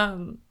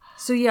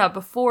 So yeah,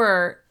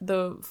 before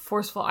the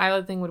forceful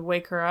eyelid thing would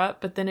wake her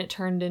up, but then it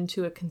turned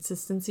into a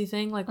consistency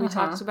thing like we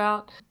talked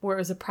about, where it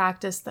was a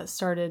practice that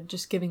started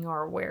just giving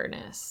her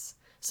awareness.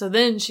 So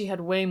then she had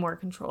way more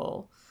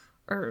control.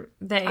 Or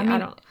I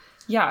don't...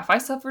 Yeah, if I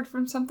suffered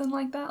from something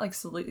like that, like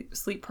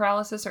sleep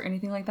paralysis or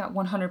anything like that,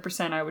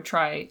 100% I would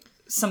try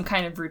some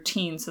kind of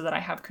routine so that I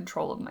have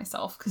control of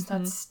myself, because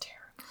that's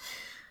terrible.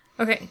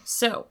 Okay,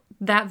 so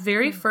that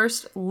very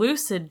first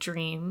lucid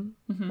dream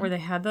where they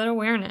had that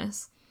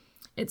awareness,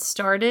 it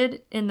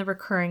started in the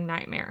recurring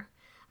nightmare.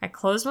 I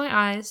closed my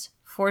eyes,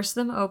 forced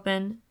them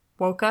open,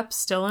 woke up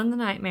still in the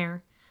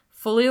nightmare,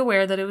 fully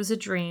aware that it was a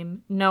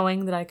dream,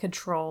 knowing that I could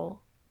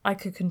control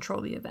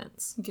the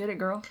events. Get it,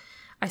 girl.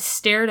 I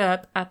stared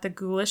up at the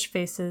ghoulish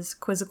faces,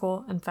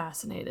 quizzical and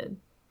fascinated.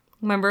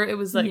 Remember, it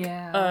was like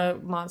a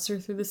monster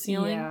through the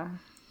ceiling? Yeah.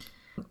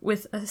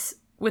 With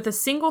a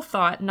single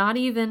thought, not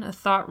even a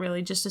thought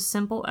really, just a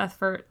simple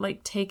effort,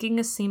 like taking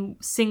a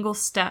single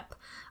step,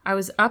 I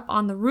was up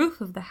on the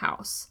roof of the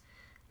house.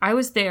 I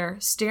was there,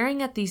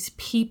 staring at these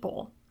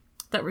people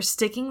that were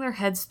sticking their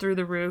heads through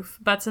the roof,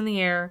 butts in the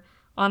air,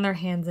 on their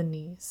hands and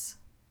knees,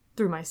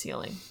 through my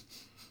ceiling.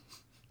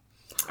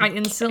 I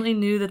instantly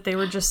knew that they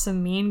were just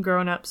some mean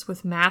grown-ups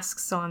with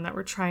masks on that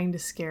were trying to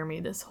scare me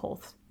this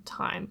whole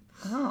time.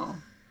 Oh.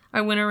 I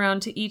went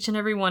around to each and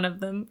every one of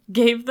them,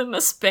 gave them a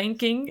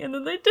spanking, and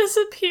then they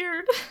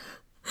disappeared.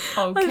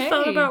 Okay. I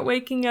thought about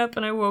waking up,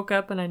 and I woke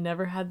up, and I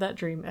never had that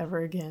dream ever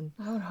again.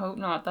 I would hope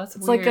not. That's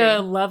it's weird. It's like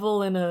a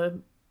level in a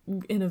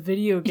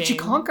video game. She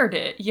conquered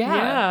it. Yeah.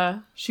 Yeah.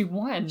 She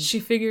won. She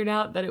figured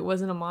out that it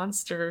wasn't a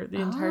monster the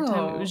entire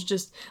time. It was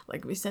just,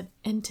 like we said,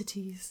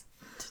 entities.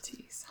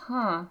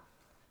 Huh.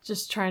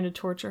 Just trying to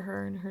torture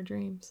her in her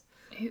dreams.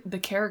 The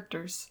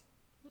characters.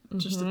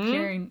 Just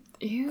appearing.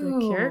 Ew.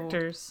 The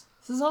characters.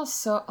 This is all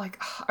so, like,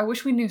 I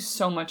wish we knew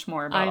so much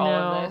more about all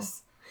of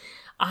this.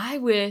 I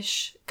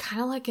wish,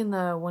 kind of like in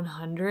the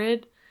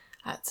 100,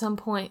 at some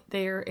point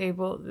they are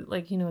able,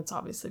 like, it's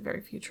obviously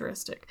very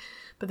futuristic,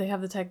 but they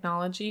have the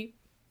technology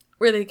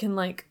where they can,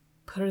 like,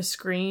 put a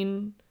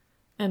screen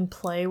and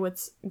play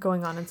what's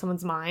going on in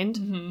someone's mind.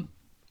 Mm-hmm.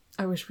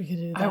 I wish we could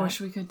do that. I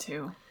wish we could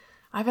too.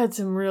 I've had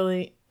some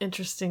really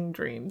interesting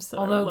dreams that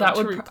Although I would that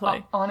love would to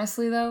replay.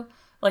 Honestly, though,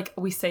 like,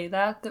 we say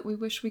that we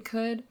wish we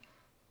could,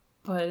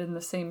 but in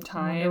the same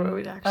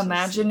time,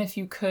 imagine if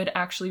you could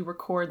actually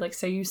record, like,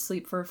 say you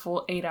sleep for a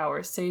full 8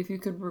 hours. Say if you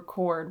could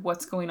record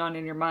what's going on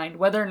in your mind,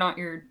 whether or not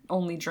you're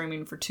only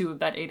dreaming for 2 of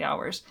that 8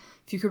 hours.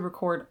 If you could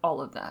record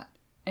all of that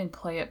and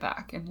play it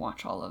back and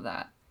watch all of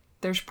that,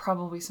 there's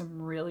probably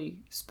some really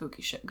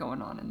spooky shit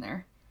going on in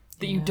there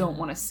that you don't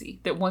want to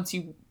see. That once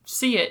you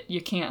see it,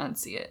 you can't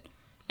unsee it.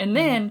 And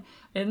then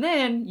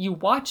you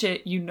watch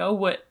it,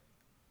 what...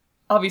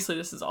 Obviously,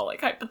 this is all, like,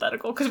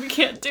 hypothetical because we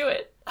can't do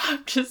it.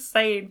 I'm just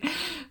saying,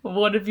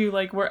 what if you,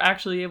 like, were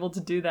actually able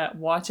to do that,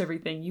 watch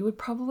everything? You would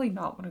probably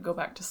not want to go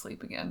back to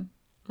sleep again.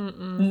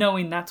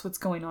 Knowing that's what's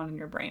going on in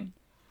your brain.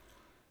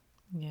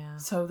 Yeah.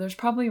 So there's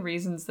probably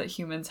reasons that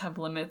humans have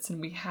limits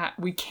and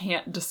we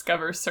can't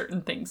discover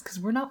certain things because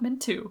we're not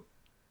meant to.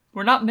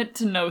 We're not meant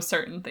to know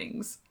certain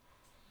things.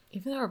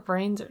 Even though our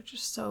brains are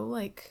just so,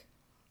 like,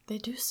 they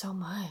do so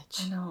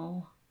much. I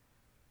know.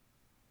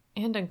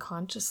 And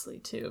unconsciously,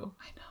 too.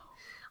 I know.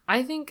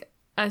 I think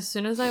as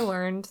soon as I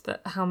learned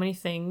that how many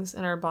things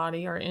in our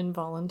body are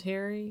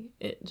involuntary,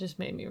 it just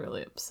made me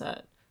really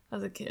upset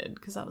as a kid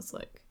because I was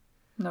like,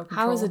 no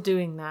control. How is it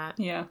doing that?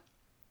 Yeah.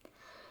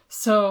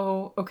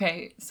 So,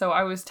 okay. So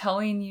I was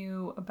telling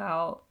you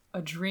about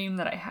a dream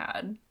that I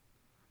had.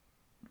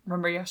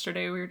 Remember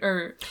yesterday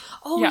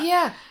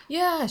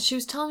Yeah. She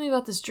was telling me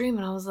about this dream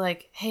and I was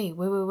like, hey,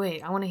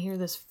 wait. I want to hear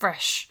this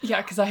fresh.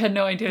 Yeah, because I had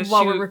no idea.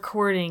 While we're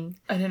recording.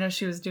 I didn't know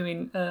she was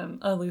doing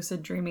a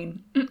lucid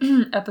dreaming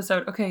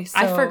episode. Okay,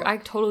 so... I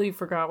totally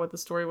forgot what the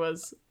story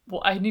was.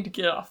 Well, I need to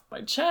get it off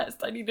my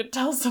chest. I need to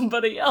tell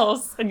somebody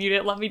else. And you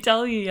didn't let me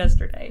tell you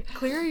yesterday.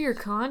 Clear your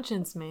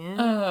conscience,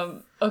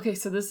 man. Okay,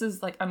 so this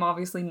is, like, I'm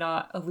obviously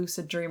not a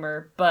lucid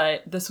dreamer,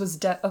 but this was...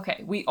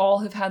 Okay, we all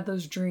have had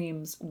those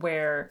dreams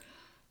where...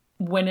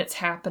 when it's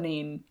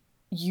happening,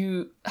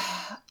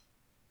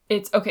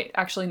 it's, okay,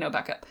 actually, no,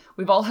 back up.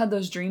 We've all had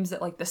those dreams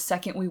that, like, the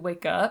second we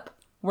wake up,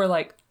 we're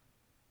like,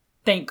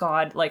 thank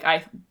God, like,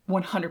 I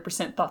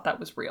 100% thought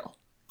that was real,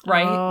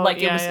 right? Oh, like,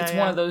 it's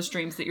one of those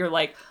dreams that you're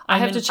like, I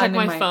have to check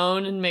my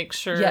phone and make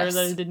sure that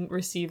I didn't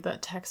receive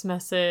that text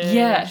message.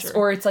 Yes,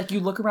 or it's like you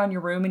look around your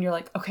room and you're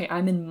like, okay,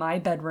 I'm in my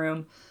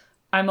bedroom.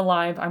 I'm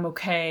alive. I'm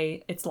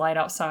okay. It's light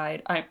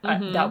outside.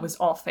 That was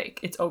all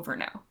fake. It's over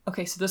now.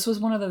 Okay, so this was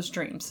one of those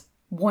dreams.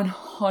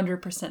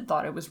 100%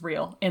 thought it was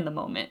real in the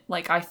moment.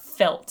 Like, I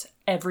felt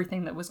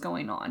everything that was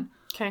going on.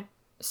 Okay.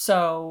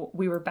 So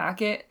we were back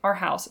at our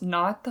house,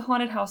 not the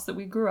haunted house that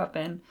we grew up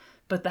in,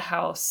 but the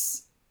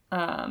house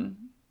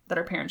that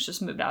our parents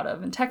just moved out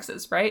of in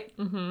Texas, right?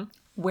 Mm-hmm.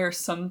 Where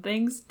some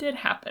things did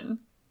happen.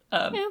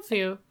 A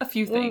few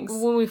things.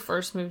 When we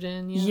first moved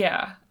in,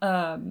 yeah.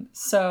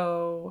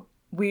 So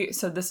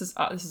this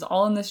is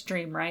all in this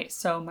dream, right?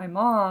 So my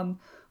mom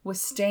was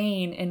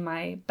staying in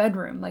my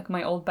bedroom, like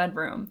my old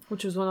bedroom.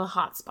 Which was one of the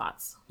hot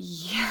spots.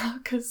 Yeah,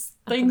 because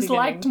things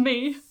liked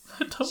me.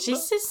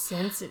 She's just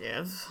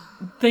sensitive.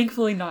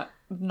 Thankfully not...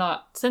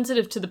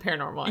 sensitive to the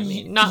paranormal, I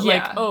mean. Not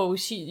like,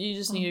 you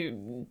just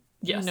need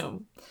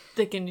to,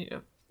 thicken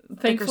you.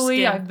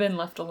 Thankfully, I've been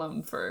left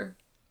alone for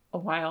a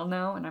while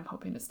now, and I'm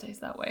hoping it stays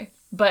that way.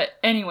 But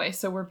anyway,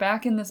 so we're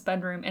back in this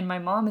bedroom, and my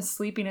mom is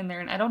sleeping in there,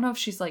 and I don't know if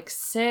she's, like,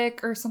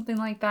 sick or something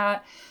like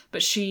that,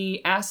 but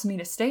she asked me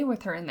to stay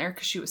with her in there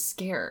because she was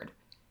scared.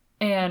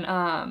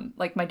 And,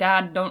 like, my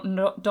dad, don't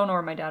know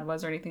where my dad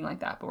was or anything like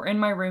that, but we're in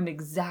my room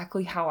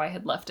exactly how I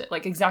had left it,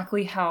 like,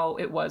 exactly how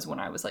it was when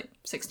I was, like,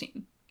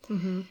 16.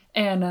 Mm-hmm.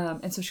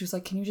 And so she was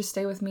like, can you just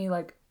stay with me?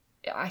 Like,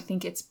 I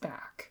think it's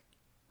back.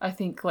 I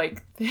think,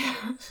 like...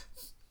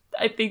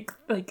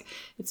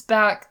 it's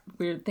back.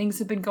 Weird things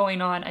have been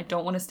going on. I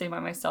don't want to stay by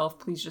myself.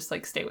 Please just,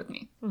 like, stay with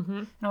me. Mm-hmm.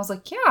 And I was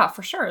like, yeah,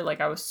 for sure.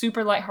 Like, I was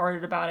super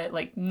lighthearted about it.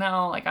 Like,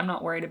 no, like, I'm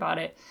not worried about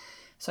it.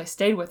 So I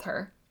stayed with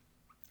her.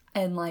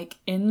 And, like,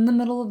 in the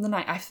middle of the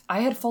night,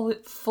 I had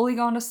fully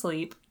gone to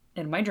sleep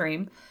in my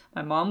dream.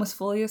 My mom was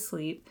fully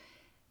asleep.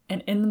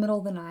 And in the middle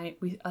of the night,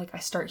 I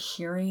start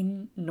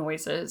hearing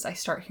noises. I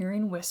start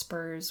hearing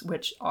whispers,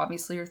 which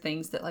obviously are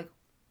things that, like,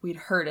 we'd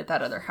heard at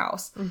that other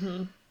house.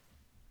 Mm-hmm.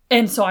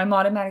 And so I'm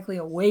automatically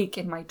awake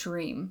in my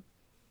dream.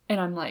 And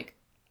I'm like,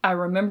 I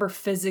remember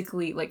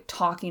physically, like,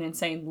 talking and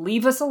saying,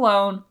 leave us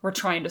alone. We're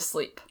trying to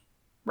sleep.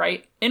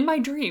 Right? In my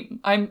dream.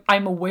 I'm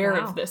aware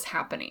of this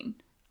happening.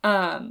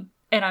 And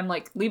I'm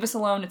like, leave us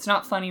alone. It's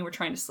not funny. We're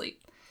trying to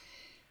sleep.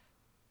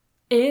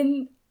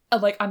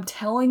 I'm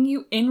telling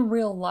you, in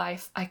real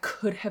life, I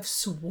could have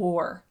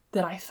swore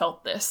that I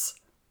felt this.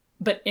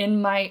 But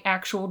in my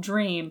actual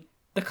dream,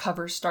 the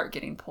covers start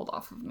getting pulled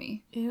off of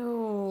me.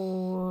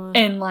 Ew.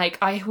 And, like,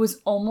 I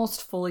was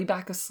almost fully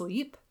back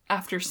asleep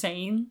after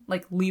saying,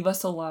 like, leave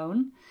us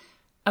alone,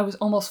 I was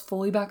almost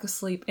fully back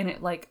asleep, and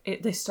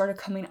they started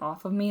coming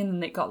off of me, and then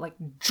they got, like,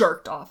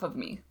 jerked off of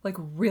me, like,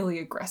 really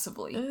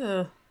aggressively.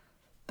 Ugh.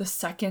 The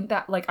second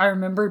that, like, I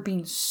remember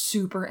being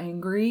super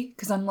angry,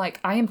 because I'm like,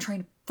 I am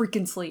trying to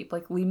freaking sleep,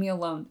 like, leave me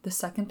alone. The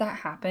second that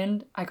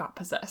happened, I got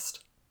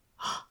possessed.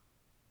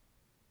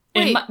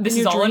 Wait, this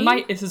is all in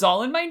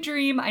my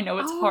dream. I know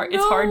it's hard.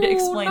 It's hard to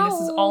explain. This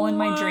is all in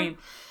my dream.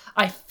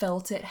 I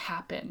felt it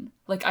happen.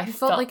 Like, I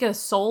felt like a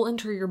soul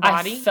enter your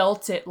body. I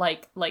felt it,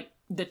 like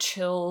the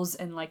chills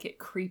and, like, it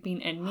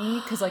creeping in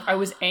me, because, like, I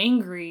was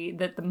angry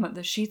that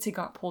the sheets had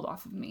got pulled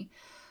off of me.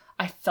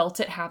 I felt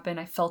it happen.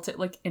 I felt it,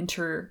 like,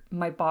 enter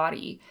my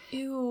body.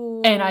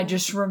 Ew. And I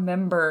just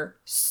remember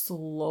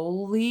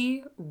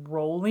slowly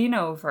rolling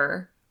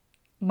over.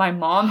 My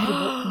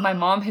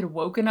mom had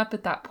woken up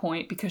at that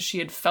point because she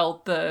had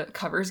felt the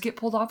covers get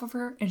pulled off of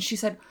her, and she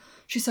said,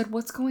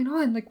 "What's going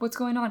on? Like, what's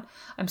going on?"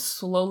 I'm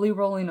slowly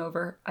rolling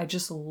over. I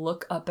just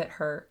look up at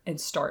her and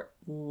start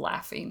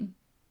laughing.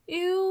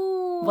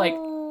 Ew. Like,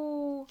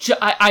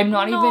 I'm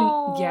not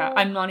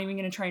even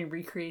going to try and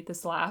recreate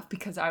this laugh,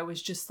 because I was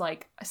just,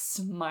 like,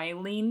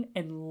 smiling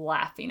and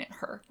laughing at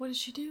her. What did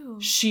she do?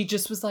 She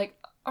just was like,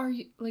 are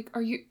you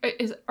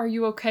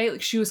okay?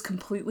 Like, she was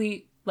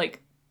completely,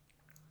 like,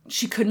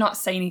 she could not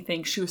say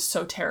anything. She was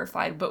so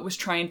terrified, but was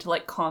trying to,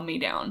 like, calm me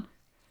down.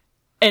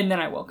 And then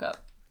I woke up.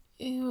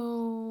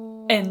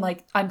 Ew. And,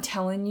 like, I'm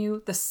telling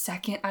you, the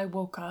second I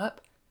woke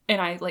up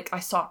and I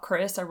saw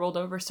Chris, I rolled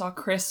over, saw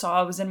Chris, saw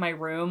I was in my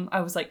room,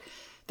 I was like,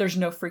 there's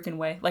no freaking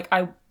way. Like,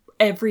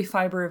 every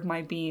fiber of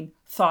my being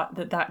thought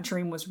that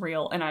dream was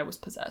real, and I was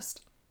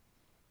possessed.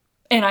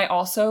 And I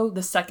also,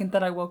 the second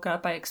that I woke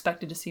up, I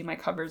expected to see my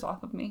covers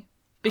off of me.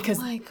 Because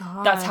oh my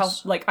gosh. That's how,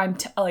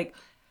 like,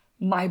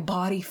 my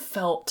body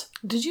felt.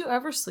 Did you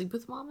ever sleep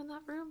with Mom in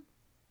that room?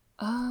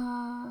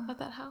 At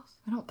that house?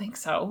 I don't think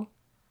so.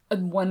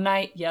 One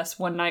night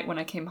when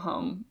I came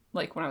home,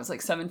 like, when I was,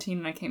 like, 17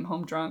 and I came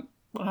home drunk,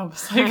 when I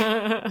was,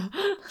 like,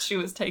 she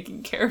was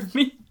taking care of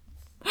me.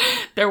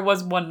 There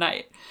was one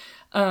night.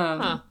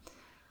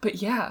 But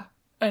yeah.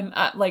 And,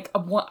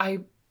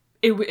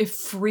 it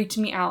freaked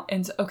me out.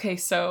 And, okay,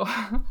 so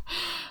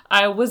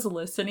I was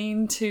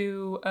listening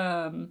to,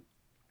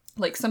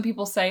 like, some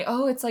people say,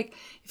 oh, it's like,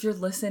 if you're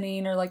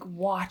listening or, like,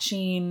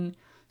 watching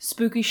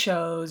spooky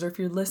shows, or if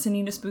you're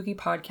listening to spooky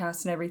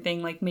podcasts and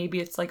everything, like, maybe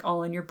it's, like,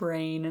 all in your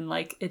brain, and,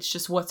 like, it's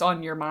just what's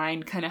on your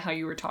mind, kind of how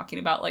you were talking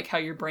about, like, how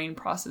your brain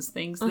processes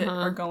things that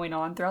are going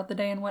on throughout the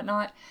day and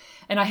whatnot.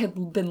 And I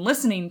had been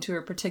listening to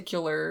a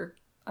particular,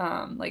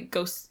 like,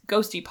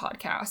 ghosty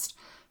podcast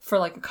for,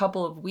 like, a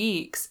couple of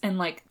weeks, and,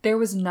 like, there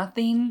was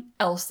nothing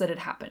else that had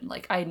happened.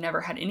 Like, I had never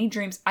had any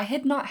dreams. I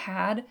had not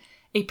had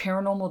a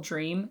paranormal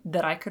dream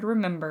that I could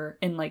remember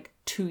in, like,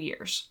 2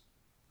 years.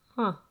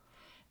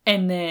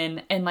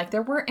 And like,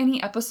 there weren't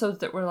any episodes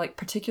that were, like,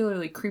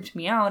 particularly creeped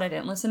me out. I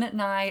didn't listen at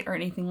night or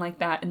anything like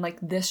that. And, like,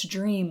 this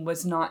dream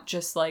was not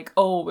just, like,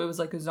 oh, it was,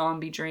 like, a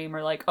zombie dream,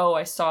 or, like, oh,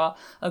 I saw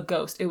a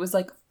ghost. It was,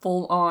 like,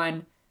 full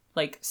on,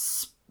 like,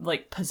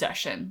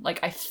 possession. Like,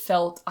 I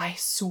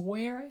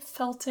swear I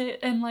felt it.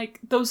 And, like,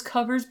 those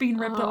covers being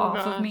ripped off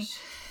of me.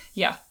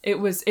 Yeah,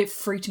 it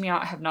freaked me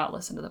out. I have not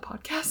listened to the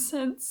podcast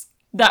since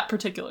that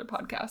particular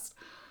podcast.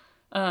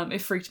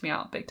 It freaked me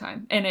out big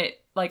time. And it,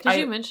 like, Did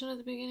you mention at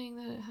the beginning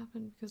that it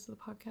happened because of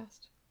the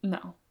podcast?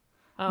 No.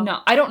 Oh. No,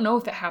 I don't know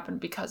if it happened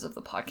because of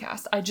the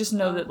podcast. I just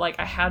know that, like,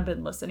 I had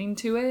been listening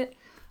to it.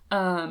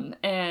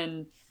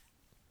 And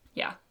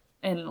yeah.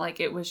 And, like,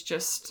 it was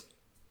just,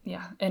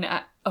 yeah. And,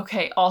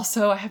 okay,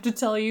 also, I have to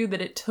tell you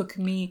that it took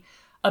me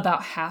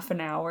about half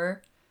an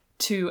hour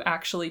to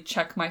actually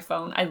check my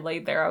phone. I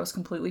laid there. I was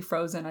completely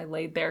frozen. I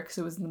laid there because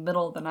it was in the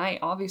middle of the night.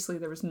 Obviously,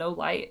 there was no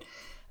light.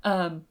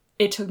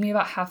 It took me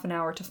about half an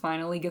hour to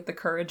finally get the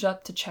courage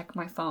up to check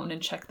my phone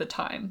and check the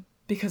time,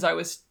 because I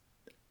was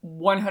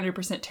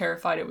 100%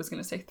 terrified it was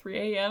going to say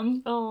 3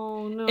 a.m.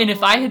 Oh, no. And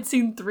if I had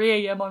seen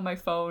 3 a.m. on my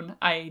phone,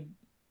 I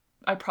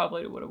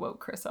probably would have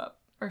woke Chris up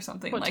or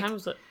something. What like time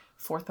was it?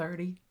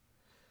 4:30.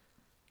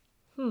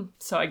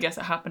 So I guess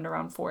it happened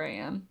around 4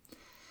 a.m.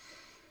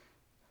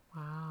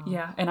 Wow.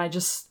 Yeah, and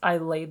I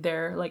laid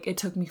there. Like, it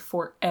took me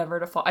forever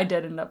to fall. I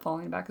did end up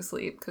falling back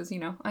asleep because, you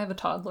know, I have a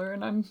toddler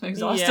and I'm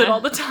exhausted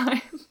all the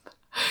time.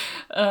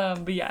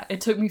 But yeah, it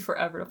took me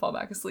forever to fall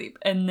back asleep.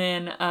 And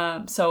then,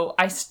 so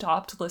I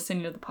stopped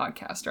listening to the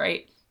podcast,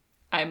 right?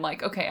 I'm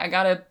like, okay,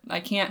 I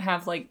can't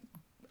have, like,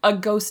 a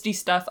ghosty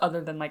stuff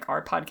other than, like,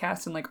 our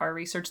podcast and, like, our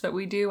research that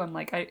we do. I'm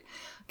like, I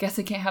guess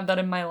I can't have that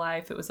in my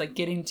life. It was, like,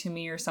 getting to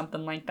me or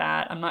something like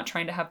that. I'm not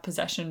trying to have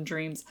possession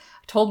dreams.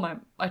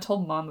 I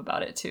told Mom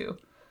about it too.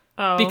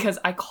 Oh. Because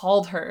I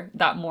called her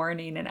that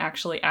morning and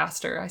actually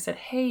asked her. I said,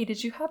 hey,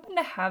 did you happen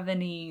to have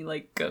any,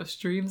 like, ghost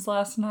dreams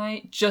last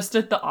night? Just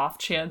at the off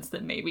chance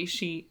that maybe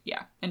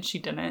and she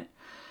didn't.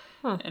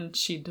 And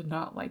she did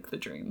not like the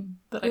dream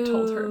that I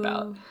told her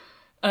about.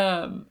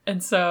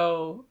 And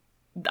so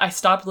I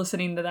stopped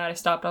listening to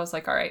that. I was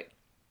like, all right,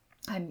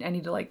 I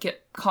need to, like,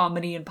 get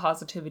comedy and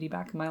positivity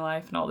back in my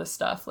life and all this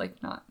stuff.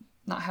 Like, not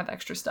have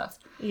extra stuff.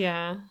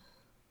 Yeah.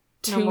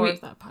 No more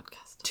of that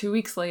podcast. 2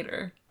 weeks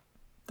later,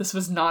 this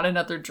was not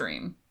another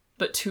dream,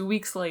 but 2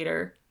 weeks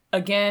later,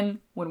 again,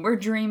 when we're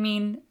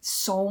dreaming,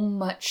 so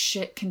much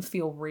shit can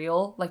feel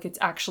real, like it's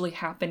actually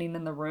happening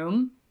in the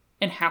room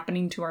and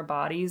happening to our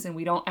bodies, and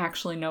we don't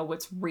actually know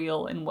what's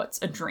real and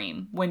what's a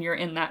dream when you're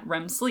in that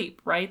REM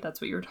sleep, right? That's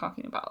what you were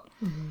talking about.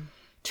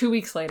 2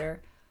 weeks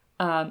later,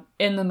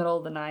 in the middle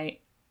of the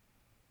night,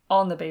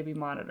 on the baby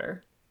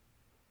monitor,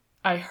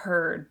 I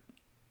heard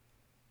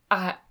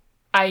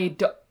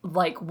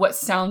like what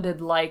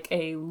sounded like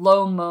a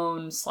low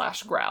moan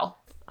 /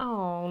 growl.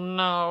 Oh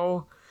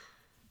no.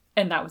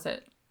 And that was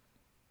it.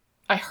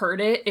 I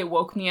heard it. It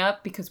woke me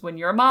up because when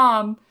you're a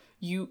mom,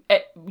 you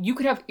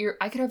could have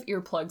I could have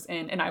earplugs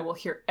in and I will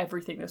hear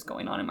everything that's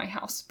going on in my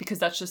house because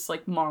that's just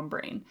like mom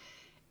brain.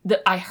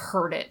 That I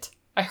heard it.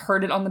 I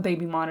heard it on the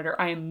baby monitor.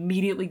 I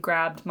immediately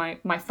grabbed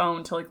my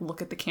phone to like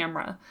look at the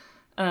camera.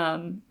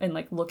 And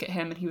like look at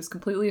him, and he was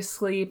completely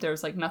asleep. There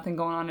was like nothing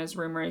going on in his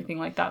room or anything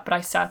like that. But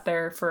I sat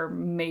there for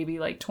maybe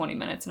like 20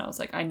 minutes and I was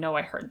like, I know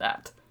I heard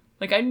that.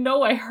 Like, I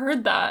know I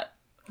heard that.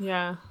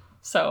 Yeah.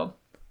 So,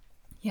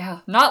 yeah,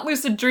 not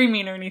lucid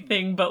dreaming or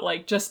anything, but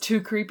like just 2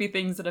 creepy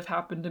things that have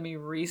happened to me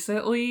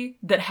recently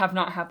that have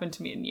not happened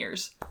to me in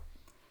years.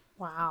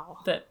 Wow.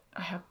 That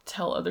I have to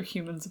tell other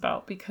humans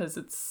about because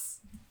it's...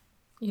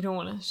 You don't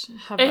want to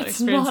have that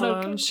experience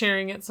alone. Okay.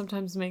 Sharing it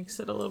sometimes makes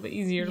it a little bit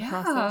easier to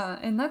process. Yeah,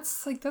 and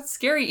that's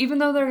scary. Even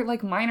though they're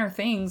like minor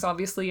things,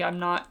 obviously I'm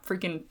not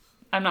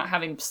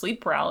having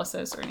sleep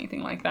paralysis or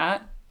anything like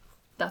that.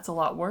 That's a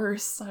lot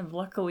worse. I've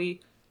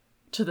luckily,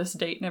 to this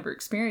date, never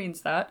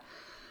experienced that.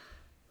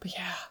 But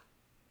yeah,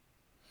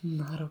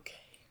 not okay.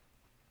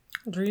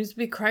 Dreams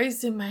be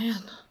crazy,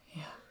 man.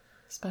 Yeah,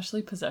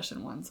 especially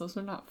possession ones. Those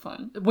are not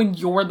fun. When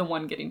you're the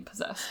one getting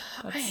possessed.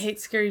 I hate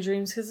scary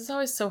dreams because it's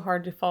always so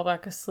hard to fall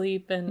back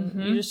asleep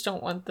and you just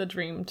don't want the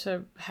dream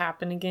to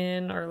happen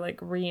again or like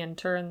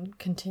re-enter and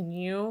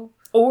continue.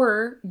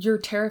 Or you're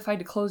terrified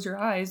to close your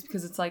eyes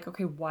because it's like,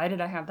 okay, why did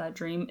I have that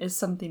dream? Is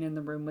something in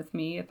the room with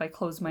me? If I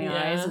close my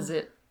eyes, is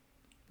it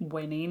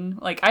winning?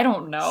 Like, I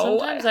don't know.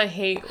 Sometimes I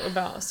hate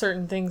about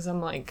certain things. I'm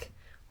like,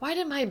 why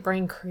did my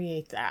brain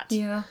create that?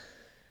 Yeah.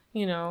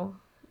 You know,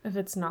 if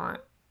it's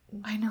not.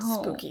 I know.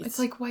 Spooky. It's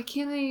like, why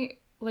can't I,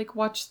 like,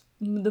 watch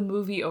the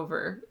movie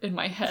over in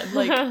my head?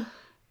 Like,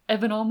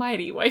 Evan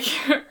Almighty, why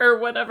can't, or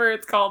whatever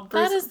it's called.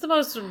 That is the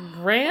most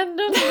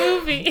random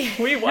movie.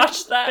 We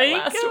watched that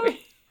last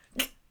week.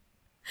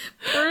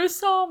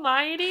 Bruce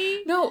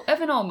Almighty? No,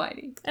 Evan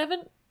Almighty.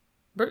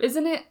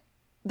 Isn't it?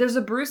 There's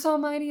a Bruce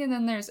Almighty and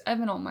then there's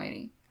Evan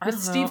Almighty. With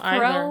Steve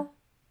Carell. Either.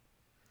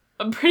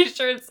 I'm pretty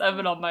sure it's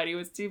Evan Almighty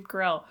with Steve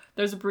Carell.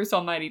 There's a Bruce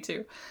Almighty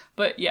too.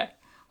 But yeah.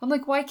 I'm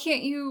like, why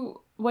can't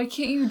you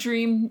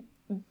dream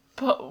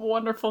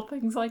wonderful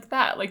things like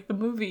that? Like the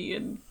movie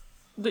and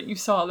that you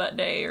saw that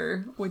day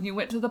or when you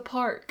went to the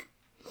park.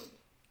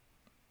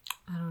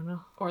 I don't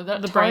know. Or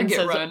that the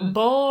Target run.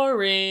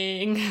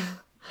 Boring.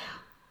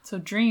 So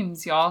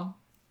dreams, y'all.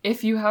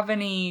 If you have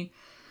any...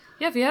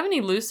 Yeah, if you have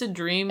any lucid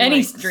dream...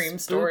 Any like, dream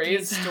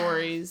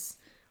stories,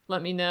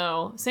 let me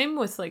know. Same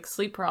with, like,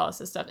 sleep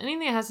paralysis stuff.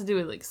 Anything that has to do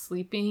with, like,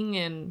 sleeping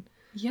and...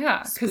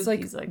 Yeah, because,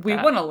 like we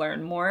want to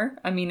learn more.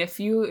 I mean, if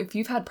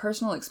you've had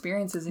personal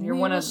experiences and you're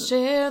one of...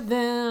 share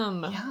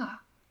them. Yeah.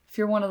 If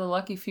you're one of the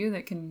lucky few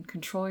that can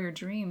control your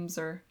dreams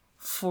or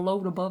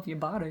float above your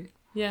body.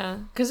 Yeah,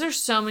 because there's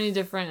so many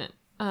different...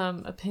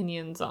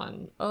 opinions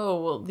on, oh,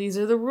 well, these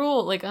are the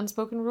rules, like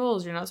unspoken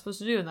rules you're not supposed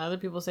to do, and the other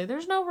people say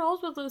there's no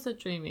rules with lucid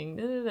dreaming,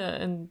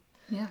 and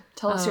yeah,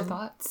 tell us your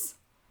thoughts.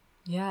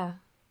 Yeah,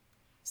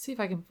 see if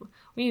I can.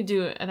 We need to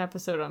do an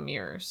episode on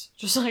mirrors,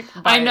 just like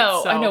I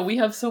know we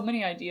have so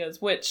many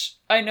ideas, which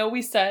I know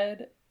we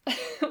said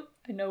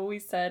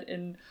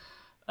in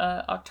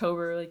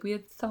October, like we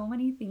had so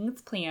many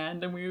things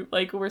planned and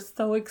we're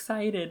so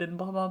excited and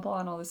blah blah blah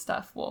and all this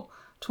stuff. Well,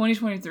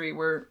 2023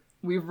 we're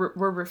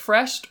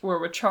refreshed, we're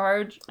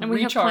recharged, and we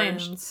recharged. Have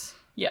plans.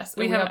 Yes,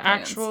 we have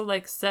actual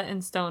like set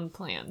in stone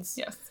plans.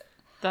 Yes,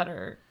 that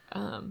are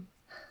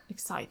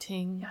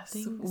exciting. Yes,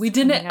 we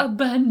didn't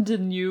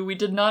abandon you. We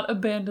did not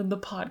abandon the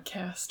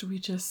podcast. We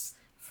just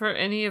for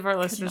any of our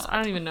listeners. I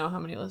don't even know how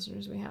many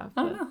listeners we have.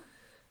 I don't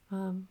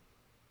know.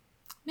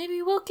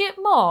 Maybe we'll get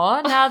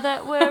more now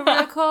that we're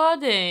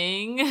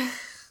recording.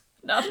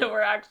 Now that we're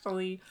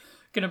actually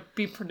gonna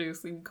be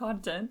producing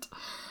content.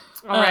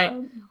 All right.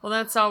 Well,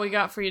 that's all we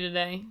got for you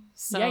today.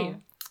 So, yeah.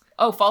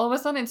 Oh, follow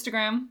us on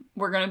Instagram.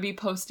 We're going to be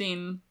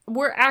posting.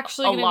 We're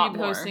actually going to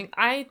be posting.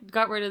 More. I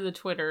got rid of the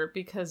Twitter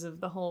because of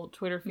the whole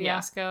Twitter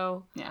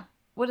fiasco. Yeah.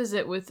 What is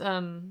it with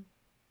Elon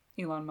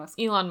Musk?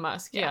 Elon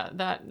Musk. Yeah,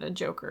 that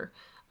joker.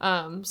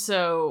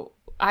 So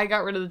I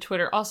got rid of the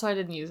Twitter. Also, I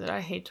didn't use it.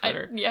 I hate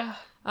Twitter.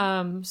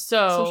 So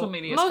social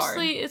media is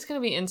mostly hard. It's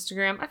going to be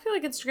Instagram. I feel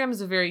like Instagram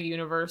is a very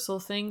universal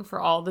thing for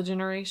all the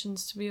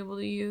generations to be able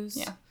to use.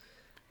 Yeah.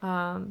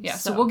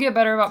 So we'll get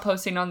better about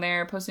posting on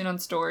there, posting on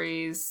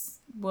stories.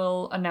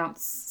 We'll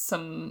announce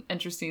some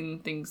interesting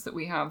things that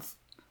we have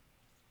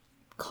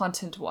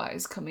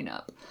content-wise coming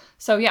up.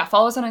 So yeah,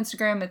 follow us on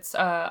Instagram. It's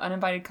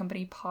Uninvited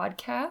Company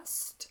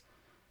Podcast.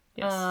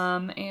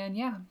 Yes. And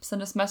yeah,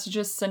 send us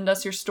messages, send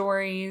us your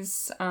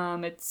stories.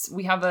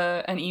 We have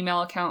an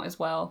email account as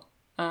well.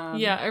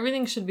 Yeah,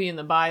 everything should be in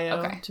the bio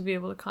Okay. to be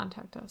able to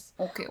contact us.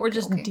 Okay. Or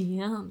just okay.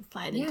 DM.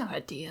 Slide into our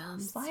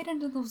DMs. Slide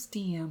into those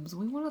DMs.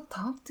 We want to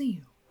talk to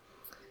you.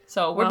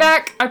 So we're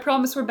back. I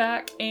promise we're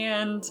back.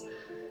 And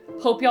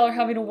hope y'all are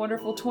having a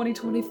wonderful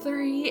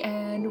 2023.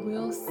 And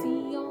we'll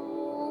see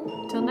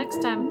y'all. Till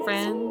next time,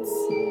 friends.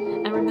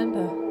 And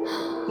remember,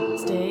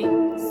 stay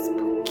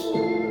spooky.